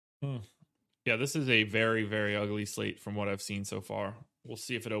 Yeah, this is a very, very ugly slate from what I've seen so far. We'll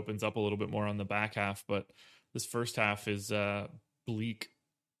see if it opens up a little bit more on the back half, but this first half is bleak.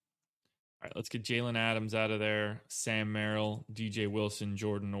 All right, let's get Jalen Adams out of there. Sam Merrill, DJ Wilson,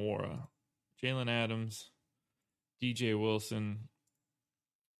 Jordan Nwora. Jalen Adams, DJ Wilson,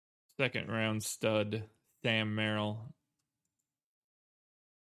 second round stud, Sam Merrill,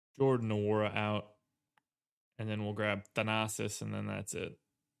 Jordan Nwora out, and then we'll grab Thanasis, and then that's it.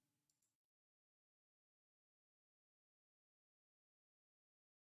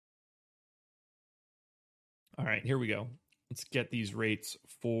 All right, here we go. Let's get these rates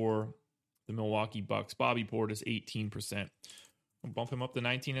for the Milwaukee Bucks. Bobby Portis, 18%. I'll bump him up to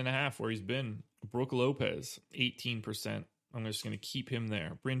 19.5 where he's been. Brooke Lopez, 18%. I'm just going to keep him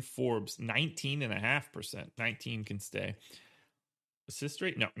there. Bryn Forbes, 19.5%. 19 can stay. Assist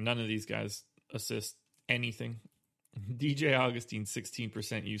rate? No, none of these guys assist anything. DJ Augustine,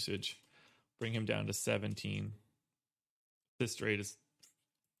 16% usage. Bring him down to 17. Assist rate is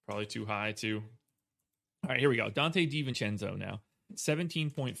probably too high, too. All right, here we go. Dante DiVincenzo now.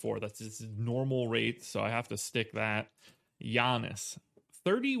 17.4. That's his normal rate, so I have to stick that. Giannis,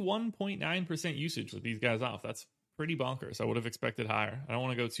 31.9% usage with these guys off. That's pretty bonkers. I would have expected higher. I don't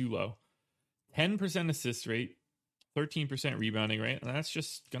want to go too low. 10% assist rate, 13% rebounding rate, and that's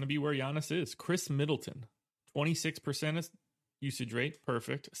just going to be where Giannis is. Chris Middleton, 26% usage rate,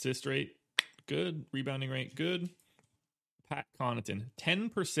 perfect. Assist rate, good. Rebounding rate, good. Pat Connaughton,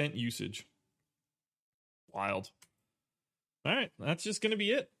 10% usage. Wild. All right, that's just going to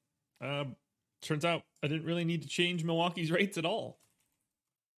be it. Turns out I didn't really need to change Milwaukee's rates at all.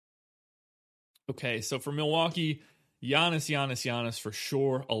 Okay, so for Milwaukee, Giannis for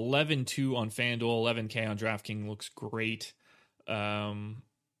sure. 11-2 on FanDuel, 11K on DraftKings looks great.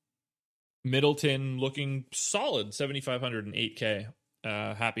 Middleton looking solid, 7,500 and 8K.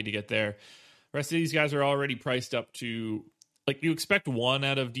 Happy to get there. The rest of these guys are already priced up to, like, you expect one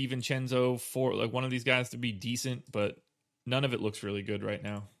out of DiVincenzo for, like, one of these guys to be decent, but none of it looks really good right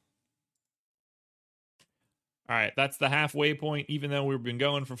now. All right, that's the halfway point. Even though we've been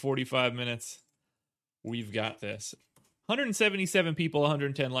going for 45 minutes, we've got this. 177 people,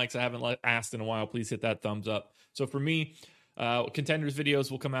 110 likes. I haven't asked in a while. Please hit that thumbs up. So for me, contenders videos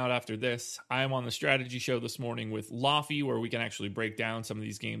will come out after this. I am on the strategy show this morning with Laffy, where we can actually break down some of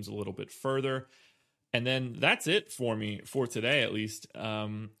these games a little bit further. And then that's it for me for today, at least.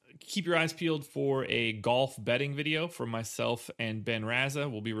 Keep your eyes peeled for a golf betting video from myself and Ben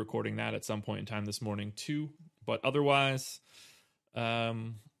Raza. We'll be recording that at some point in time this morning too. But otherwise,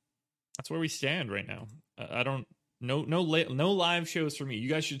 that's where we stand right now. No live shows for me. You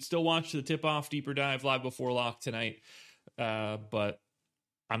guys should still watch the tip-off deeper dive live before lock tonight, but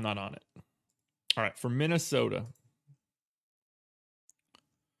I'm not on it. All right, for Minnesota.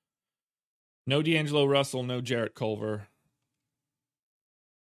 No D'Angelo Russell, no Jarrett Culver.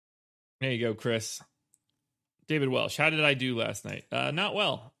 There you go, Chris. David Welsh, how did I do last night? Not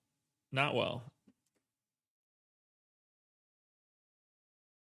well. Not well.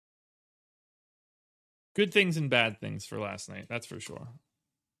 Good things and bad things for last night, that's for sure.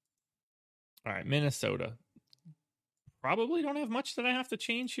 All right, Minnesota. Probably don't have much that I have to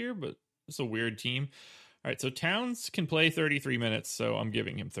change here, but it's a weird team. All right, so Towns can play 33 minutes, so I'm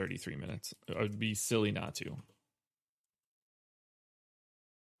giving him 33 minutes. It would be silly not to.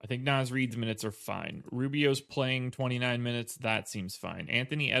 I think Naz Reid's minutes are fine. Rubio's playing 29 minutes. That seems fine.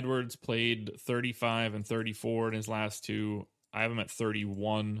 Anthony Edwards played 35 and 34 in his last two. I have him at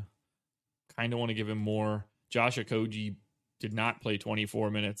 31. Kind of want to give him more. Josh Okogie did not play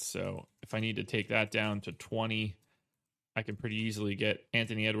 24 minutes, so if I need to take that down to 20, I can pretty easily get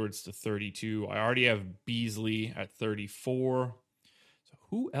Anthony Edwards to 32. I already have Beasley at 34. So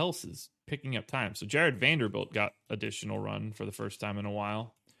who else is picking up time? So Jared Vanderbilt got additional run for the first time in a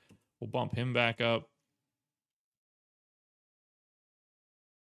while. We'll bump him back up.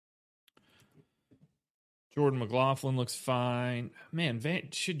 Jordan McLaughlin looks fine. Man,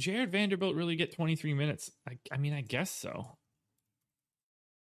 should Jared Vanderbilt really get 23 minutes? I mean, I guess so.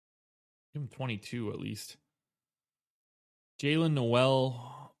 Give him 22 at least. Jalen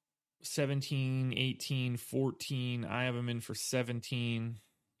Noel, 17, 18, 14. I have him in for 17.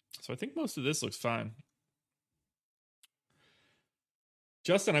 So I think most of this looks fine.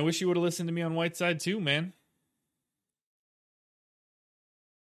 Justin, I wish you would have listened to me on Whiteside too, man.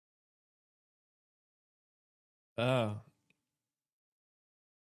 It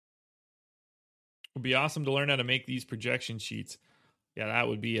would be awesome to learn how to make these projection sheets. Yeah, that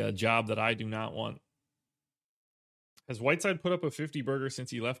would be a job that I do not want. Has Whiteside put up a 50 burger since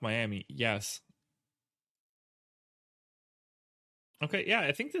he left Miami? Yes. Okay, yeah,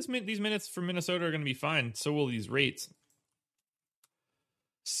 I think these minutes for Minnesota are going to be fine. So will these rates.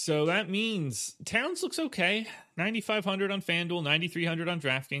 So that means Towns looks okay. 9,500 on FanDuel, 9,300 on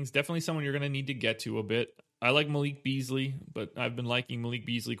DraftKings. Definitely someone you're going to need to get to a bit. I like Malik Beasley, but I've been liking Malik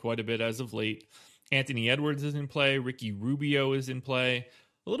Beasley quite a bit as of late. Anthony Edwards is in play. Ricky Rubio is in play.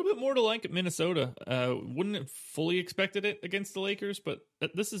 A little bit more to like at Minnesota. Wouldn't have fully expected it against the Lakers, but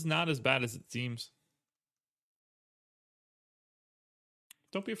this is not as bad as it seems.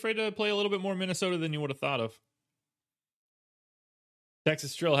 Don't be afraid to play a little bit more Minnesota than you would have thought of.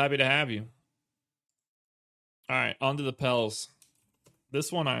 Texas Trill, happy to have you. All right, on to the Pels.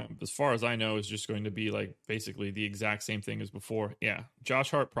 This one, as far as I know, is just going to be like basically the exact same thing as before. Yeah,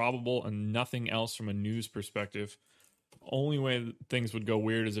 Josh Hart probable and nothing else from a news perspective. Only way things would go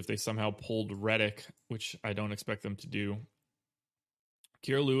weird is if they somehow pulled Redick, which I don't expect them to do.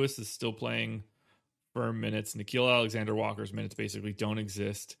 Kira Lewis is still playing firm minutes. Nickeil Alexander-Walker's minutes basically don't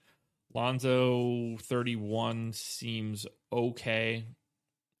exist. Lonzo 31 seems okay.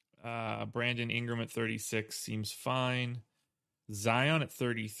 Brandon Ingram at 36 seems fine. Zion at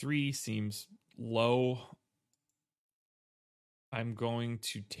 33 seems low. I'm going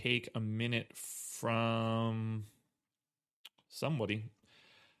to take a minute from somebody.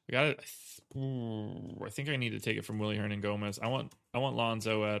 I think I need to take it from Willie Hernan-Gomez. I want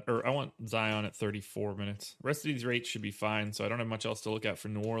Zion at 34 minutes. The rest of these rates should be fine, so I don't have much else to look at for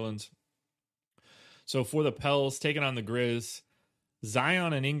New Orleans. So for the Pels, taking on the Grizz,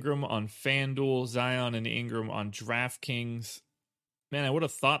 Zion and Ingram on FanDuel, Zion and Ingram on DraftKings. Man, I would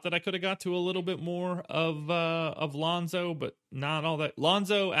have thought that I could have got to a little bit more of Lonzo, but not all that.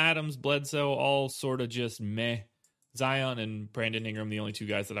 Lonzo, Adams, Bledsoe, all sort of just meh. Zion and Brandon Ingram, the only two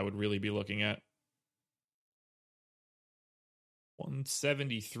guys that I would really be looking at.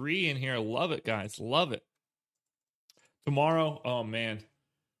 173 in here. Love it, guys. Love it. Tomorrow, oh man.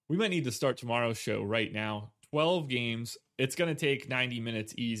 We might need to start tomorrow's show right now. 12 games. It's going to take 90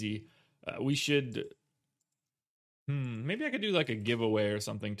 minutes easy. We should... maybe I could do like a giveaway or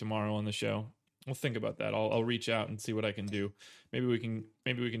something tomorrow on the show. We'll think about that. I'll reach out and see what I can do. Maybe we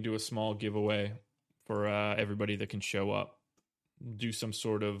can do a small giveaway for everybody that can show up. Do some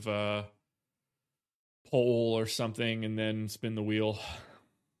sort of poll or something and then spin the wheel.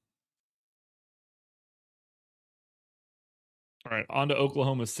 All right, on to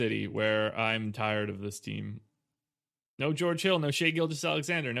Oklahoma City, where I'm tired of this team. No George Hill, no Shai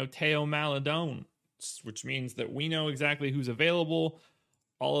Gilgeous-Alexander, no Teo Maladone, which means that we know exactly who's available.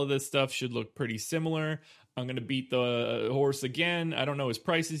 All of this stuff should look pretty similar. I'm going to beat the horse again. I don't know his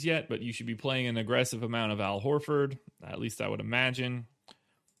prices yet, but you should be playing an aggressive amount of Al Horford. At least I would imagine.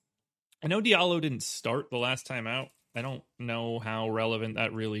 I know Diallo didn't start the last time out, I don't know how relevant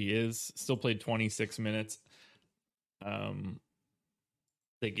that really is. Still played 26 minutes.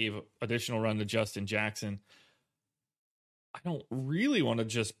 They gave additional run to Justin Jackson. I don't really want to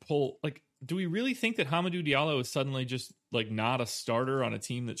just pull, like, do we really think that Hamidou Diallo is suddenly just like not a starter on a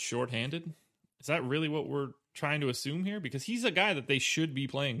team that's shorthanded? Is that really what we're trying to assume here? Because he's a guy that they should be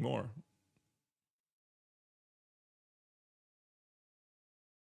playing more.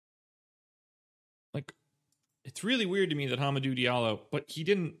 Like, it's really weird to me that Hamidou Diallo, but he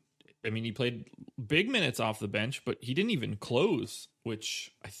didn't, I mean, he played big minutes off the bench, but he didn't even close,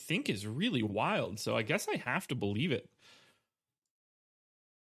 which I think is really wild. So I guess I have to believe it.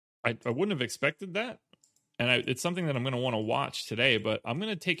 I wouldn't have expected that. And it's something that I'm going to want to watch today, but I'm going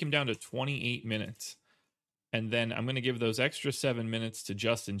to take him down to 28 minutes. And then I'm going to give those extra 7 minutes to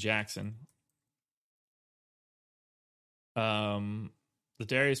Justin Jackson. The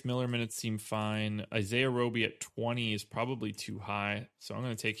Darius Miller minutes seem fine. Isaiah Roby at 20 is probably too high. So I'm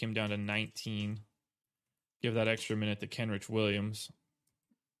going to take him down to 19. Give that extra minute to Kenrich Williams.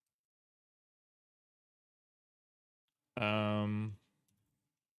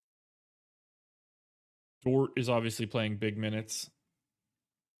 Dort is obviously playing big minutes.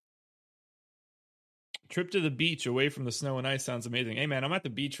 Trip to the beach away from the snow and ice sounds amazing. Hey, man, I'm at the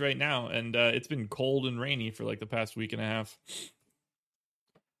beach right now, and it's been cold and rainy for like the past week and a half.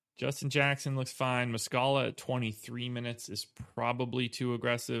 Justin Jackson looks fine. Muscala at 23 minutes is probably too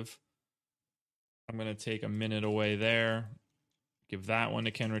aggressive. I'm going to take a minute away there. Give that one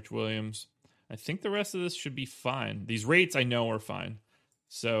to Kenrich Williams. I think the rest of this should be fine. These rates I know are fine.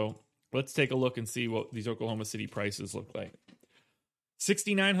 So let's take a look and see what these Oklahoma City prices look like.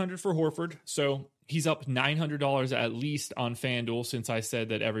 $6,900 for Horford. So he's up $900 at least on FanDuel since I said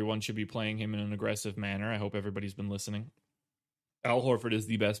that everyone should be playing him in an aggressive manner. I hope everybody's been listening. Al Horford is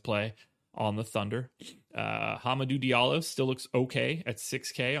the best play on the Thunder. Hamidou Diallo still looks okay at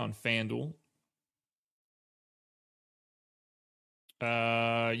 $6K on FanDuel.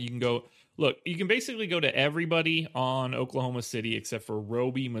 You can go... Look, you can basically go to everybody on Oklahoma City except for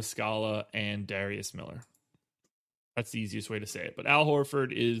Roby, Muscala, and Darius Miller. That's the easiest way to say it. But Al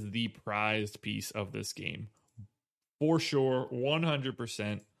Horford is the prized piece of this game. For sure,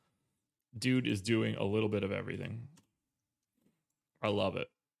 100%. Dude is doing a little bit of everything. I love it.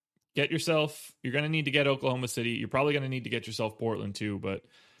 You're going to need to get Oklahoma City. You're probably going to need to get yourself Portland too, but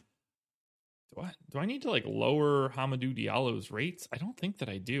do I need to like lower Hamidou Diallo's rates? I don't think that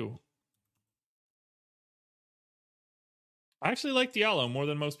I do. I actually like Diallo more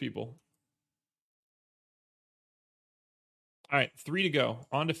than most people. All right, 3 to go.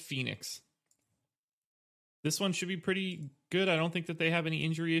 On to Phoenix. This one should be pretty good. I don't think that they have any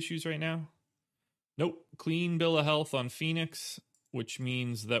injury issues right now. Nope. Clean bill of health on Phoenix, which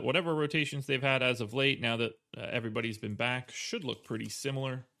means that whatever rotations they've had as of late, now that everybody's been back, should look pretty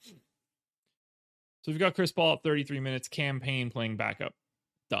similar. So we've got Chris Paul at 33 minutes, Cam Payne playing backup.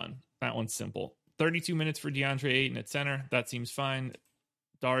 Done. That one's simple. 32 minutes for DeAndre Ayton at center. That seems fine.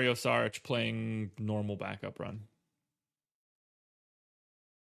 Dario Saric playing normal backup run.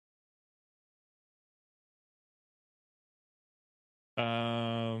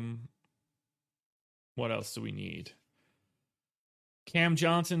 What else do we need? Cam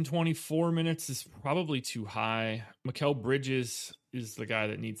Johnson, 24 minutes is probably too high. Mikal Bridges is the guy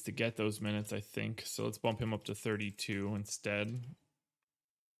that needs to get those minutes, I think. So let's bump him up to 32 instead.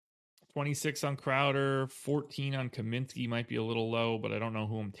 26 on Crowder, 14 on Kaminsky might be a little low, but I don't know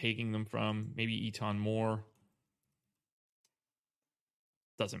who I'm taking them from. Maybe Eton Moore.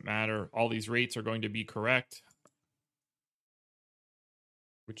 Doesn't matter. All these rates are going to be correct,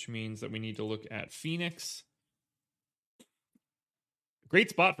 which means that we need to look at Phoenix. Great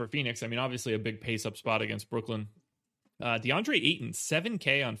spot for Phoenix. I mean, obviously a big pace-up spot against Brooklyn. DeAndre Ayton,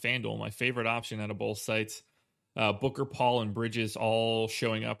 7K on FanDuel, my favorite option out of both sites. Booker, Paul, and Bridges all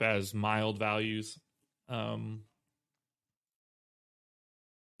showing up as mild values. Yeah,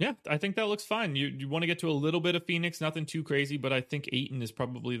 I think that looks fine. You want to get to a little bit of Phoenix, nothing too crazy, but I think Ayton is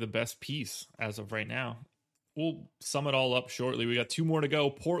probably the best piece as of right now. We'll sum it all up shortly. We got 2 more to go,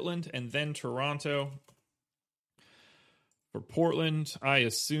 Portland and then Toronto. For Portland, I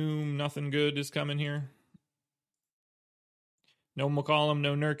assume nothing good is coming here. No McCollum,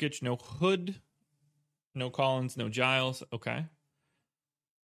 no Nurkic, no Hood. No Collins, no Giles. Okay.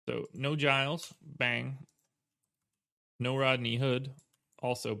 So no Giles. Bang. No Rodney Hood.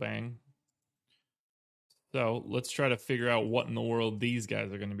 Also bang. So let's try to figure out what in the world these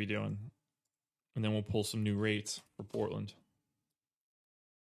guys are going to be doing. And then we'll pull some new rates for Portland.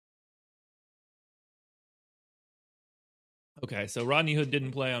 Okay, so Rodney Hood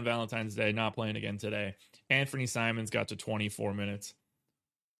didn't play on Valentine's Day, not playing again today. Anthony Simons got to 24 minutes.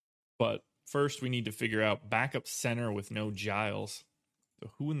 But first, we need to figure out backup center with no Giles.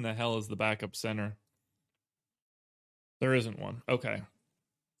 So who in the hell is the backup center? There isn't one. Okay.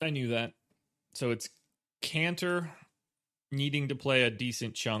 I knew that. So it's Cantor needing to play a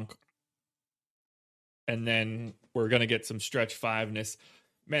decent chunk. And then we're going to get some stretch fiveness.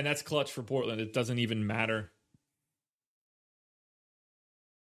 Man, that's clutch for Portland. It doesn't even matter.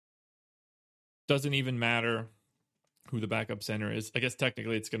 Doesn't even matter who the backup center is. I guess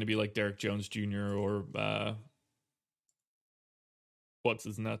technically it's going to be like Derek Jones Jr. or what's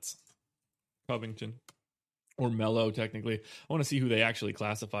his nuts? Covington. Or Mello, technically. I want to see who they actually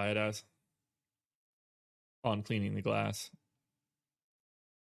classify it as on Cleaning the Glass.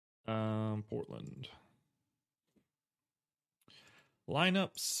 Portland.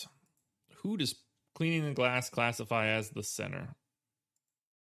 Lineups. Who does Cleaning the Glass classify as the center?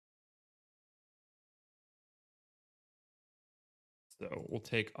 So we'll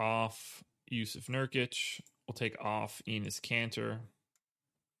take off Yusuf Nurkic. We'll take off Enes Kanter.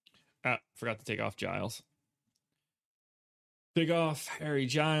 Forgot to take off Giles. Take off Harry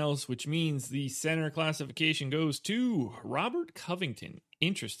Giles, which means the center classification goes to Robert Covington.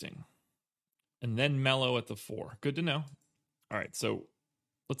 Interesting. And then Mello at the 4. Good to know. All right, so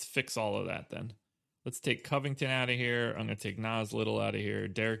let's fix all of that then. Let's take Covington out of here. I'm going to take Nas Little out of here.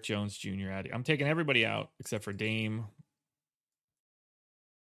 Derek Jones Jr. out of here. I'm taking everybody out except for Dame.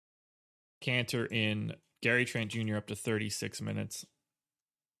 Cantor in. Gary Trent Jr. up to 36 minutes.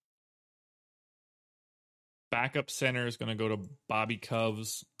 Backup center is going to go to Bobby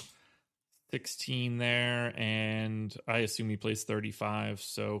Covs. 16 there, and I assume he plays 35,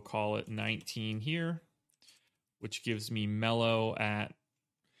 so call it 19 here, which gives me Mello at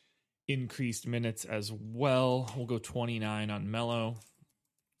increased minutes as well. We'll go 29 on Mello,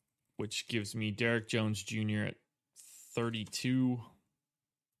 which gives me Derek Jones Jr. at 32.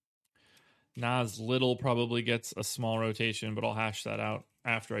 Nas Little probably gets a small rotation, but I'll hash that out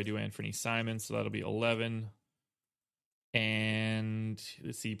after I do Anthony Simons, so that'll be 11. And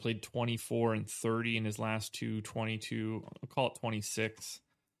let's see, he played 24 and 30 in his last 22. I'll call it 26.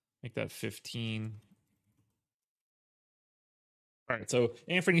 Make that 15. All right, so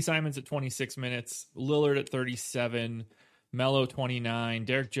Anthony Simons at 26 minutes, Lillard at 37, Mello 29,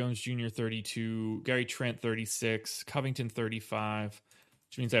 Derek Jones Jr. 32, Gary Trent 36, Covington 35,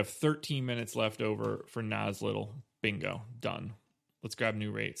 which means I have 13 minutes left over for Nas Little. Bingo, done. Let's grab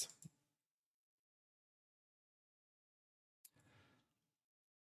new rates.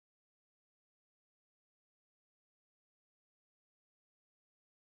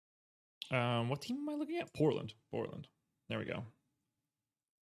 What team am I looking at? Portland. There we go.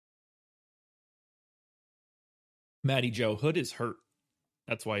 Matty Joe Hood is hurt.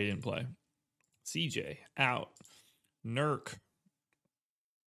 That's why he didn't play. CJ out. Nurk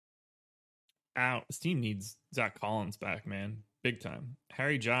out. This team needs Zach Collins back, man. Big time.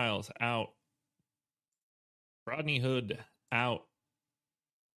 Harry Giles out. Rodney Hood out.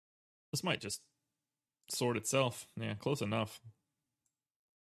 This might just sort itself. Yeah, close enough.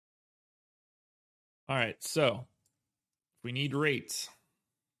 All right, so we need rates.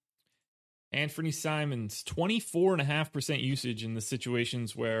 Anthony Simons, 24.5% usage in the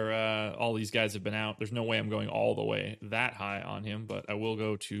situations where all these guys have been out. There's no way I'm going all the way that high on him, but I will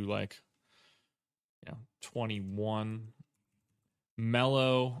go to 21.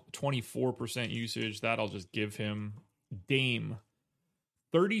 Mello, 24% usage. That I'll just give him. Dame,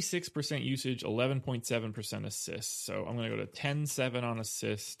 36% usage, 11.7% assists. So I'm going to go to 10-7 on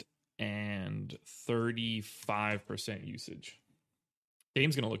assist and 35% usage.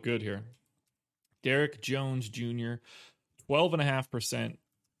 Dame's going to look good here. Derek Jones Jr., 12.5%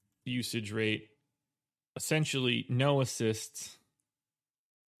 usage rate, essentially no assists,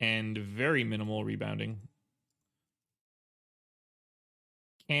 and very minimal rebounding.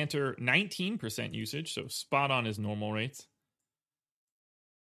 Cantor, 19% usage, so spot on his normal rates.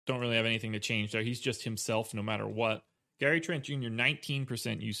 Don't really have anything to change there. He's just himself no matter what. Gary Trent Jr.,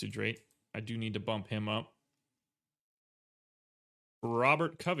 19% usage rate. I do need to bump him up.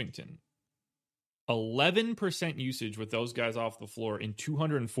 Robert Covington, 11% usage with those guys off the floor in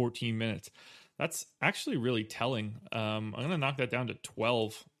 214 minutes. That's actually really telling. I'm going to knock that down to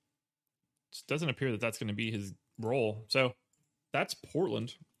 12. It doesn't appear that that's going to be his role. So that's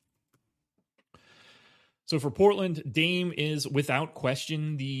Portland. So for Portland, Dame is without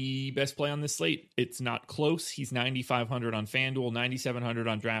question the best play on this slate. It's not close. He's 9,500 on FanDuel, 9,700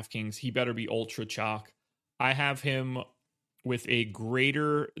 on DraftKings. He better be ultra chalk. I have him with a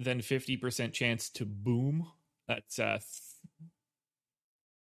greater than 50% chance to boom. That's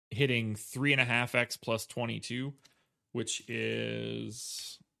hitting 3.5x plus 22, which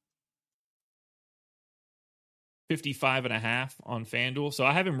is 55.5 on FanDuel. So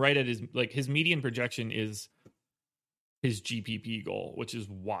I have him right at his median projection is his GPP goal, which is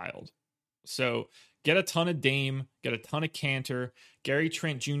wild. So get a ton of Dame, get a ton of Cantor. Gary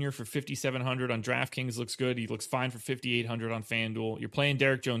Trent Jr. for 5,700 on DraftKings looks good. He looks fine for 5,800 on FanDuel. You're playing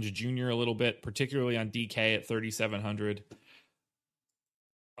Derek Jones Jr. a little bit, particularly on DK at 3,700.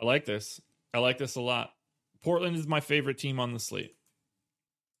 I like this. I like this a lot. Portland is my favorite team on the slate.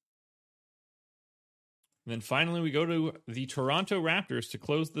 And then finally, we go to the Toronto Raptors to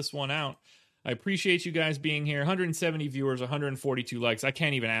close this one out. I appreciate you guys being here. 170 viewers, 142 likes. I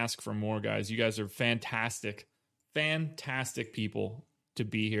can't even ask for more, guys. You guys are fantastic, fantastic people to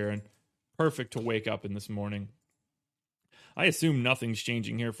be here and perfect to wake up in this morning. I assume nothing's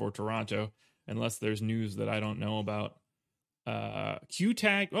changing here for Toronto unless there's news that I don't know about.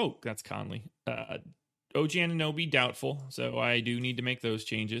 Q-Tag. Oh, that's Conley. OG Anunoby, doubtful. So I do need to make those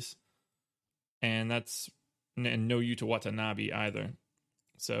changes. And no Yuta Watanabe either.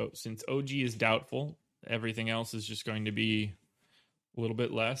 So since OG is doubtful, everything else is just going to be a little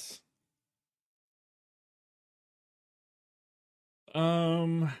bit less.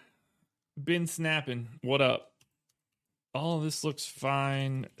 Been snapping. What up? All of this looks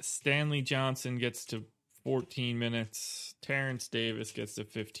fine. Stanley Johnson gets to 14 minutes. Terrence Davis gets to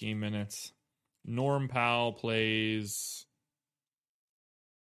 15 minutes. Norm Powell plays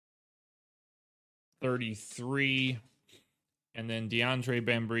 33. And then DeAndre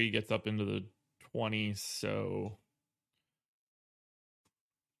Bembry gets up into the 20s. So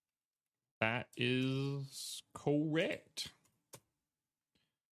that is correct.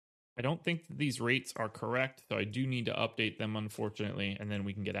 I don't think these rates are correct, so I do need to update them, unfortunately, and then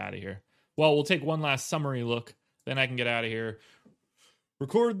we can get out of here. Well, we'll take one last summary look, then I can get out of here,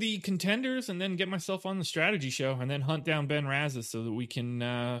 record the contenders, and then get myself on the strategy show, and then hunt down Ben Razes so that we can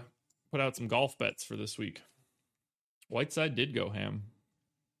put out some golf bets for this week. Whiteside did go ham.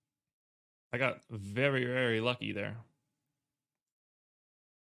 I got very, very lucky there.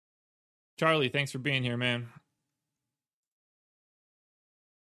 Charlie, thanks for being here, man.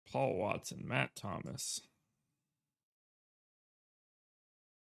 Paul Watson, Matt Thomas.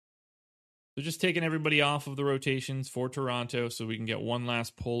 So just taking everybody off of the rotations for Toronto so we can get one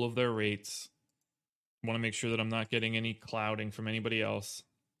last pull of their rates. I want to make sure that I'm not getting any clouding from anybody else.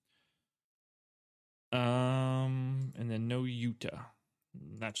 And then no Utah.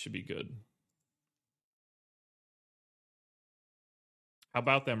 That should be good. How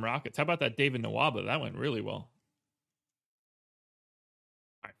about them Rockets? How about that David Nwaba? That went really well.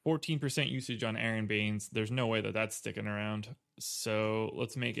 All right, 14% usage on Aaron Baines. There's no way that that's sticking around. So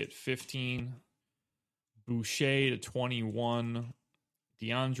let's make it 15. Boucher to 21.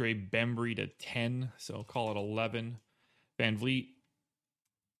 DeAndre Bembry to 10. So I'll call it 11. Van Vliet.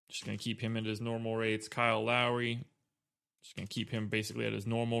 Just going to keep him at his normal rates. Kyle Lowry. Just going to keep him basically at his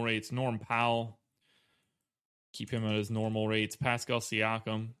normal rates. Norm Powell. Keep him at his normal rates. Pascal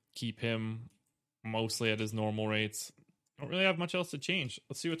Siakam. Keep him mostly at his normal rates. Don't really have much else to change.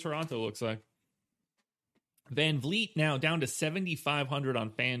 Let's see what Toronto looks like. Van Vliet now down to 7,500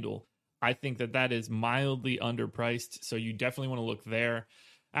 on FanDuel. I think that is mildly underpriced, so you definitely want to look there.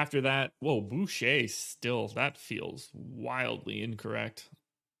 After that, whoa, Boucher still. That feels wildly incorrect.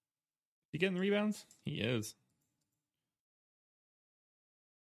 He getting the rebounds? He is.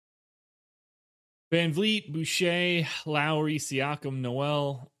 Van Vliet, Boucher, Lowry, Siakam,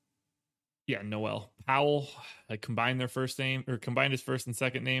 Noel. Yeah, Noel. Powell. I combined their first name, or combined his first and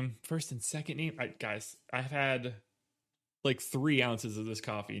second name. First and second name? Guys, I've had like 3 ounces of this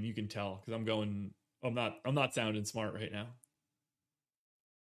coffee, and you can tell because I'm not sounding smart right now.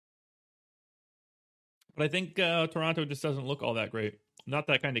 But I think Toronto just doesn't look all that great. Not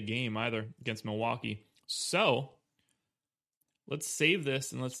that kind of game either against Milwaukee. So let's save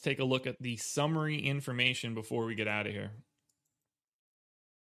this and let's take a look at the summary information before we get out of here.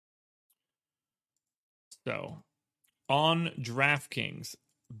 So on DraftKings,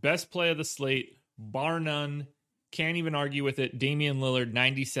 best play of the slate, bar none, can't even argue with it. Damian Lillard,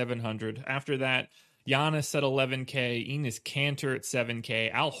 9,700. After that, Giannis at 11K, Enes Kanter at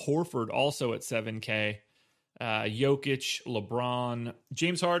 7K, Al Horford also at 7K, Jokic, LeBron,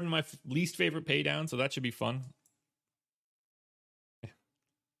 James Harden, my least favorite pay down, so that should be fun.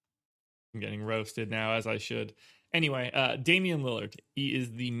 I'm getting roasted now, as I should. Anyway, Damian Lillard, he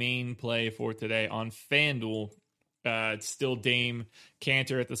is the main play for today on FanDuel. It's still Dame,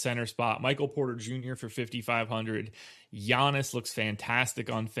 Cantor at the center spot, Michael Porter Jr. for 5,500. Giannis looks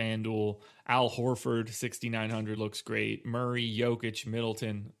fantastic on FanDuel. Al Horford, 6,900, looks great. Murray, Jokic,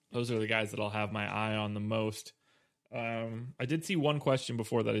 Middleton. Those are the guys that I'll have my eye on the most. I did see one question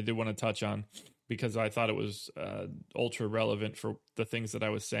before that I did want to touch on because I thought it was ultra relevant for the things that I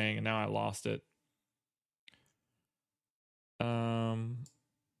was saying, and now I lost it.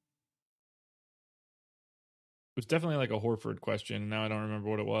 It was definitely like a Horford question. Now I don't remember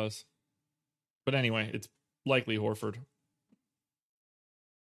what it was. But anyway, it's likely Horford.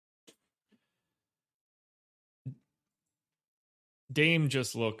 Dame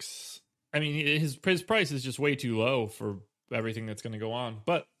just looks... I mean, his price is just way too low for everything that's going to go on.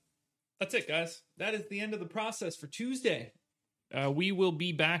 But that's it, guys. That is the end of the process for Tuesday. We will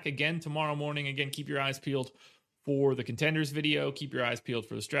be back again tomorrow morning. Again, keep your eyes peeled for the Contenders video. Keep your eyes peeled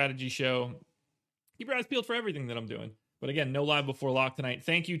for the strategy show. Keep your eyes peeled for everything that I'm doing. But again, no live before lock tonight.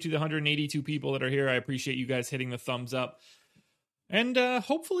 Thank you to the 182 people that are here. I appreciate you guys hitting the thumbs up. And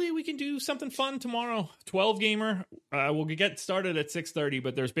hopefully we can do something fun tomorrow. 12-gamer. We'll get started at 6:30,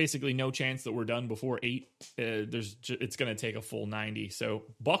 but there's basically no chance that we're done before 8. It's going to take a full 90. So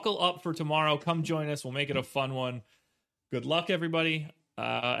buckle up for tomorrow. Come join us. We'll make it a fun one. Good luck, everybody.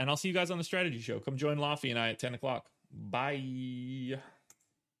 And I'll see you guys on the strategy show. Come join Laffy and I at 10 o'clock. Bye.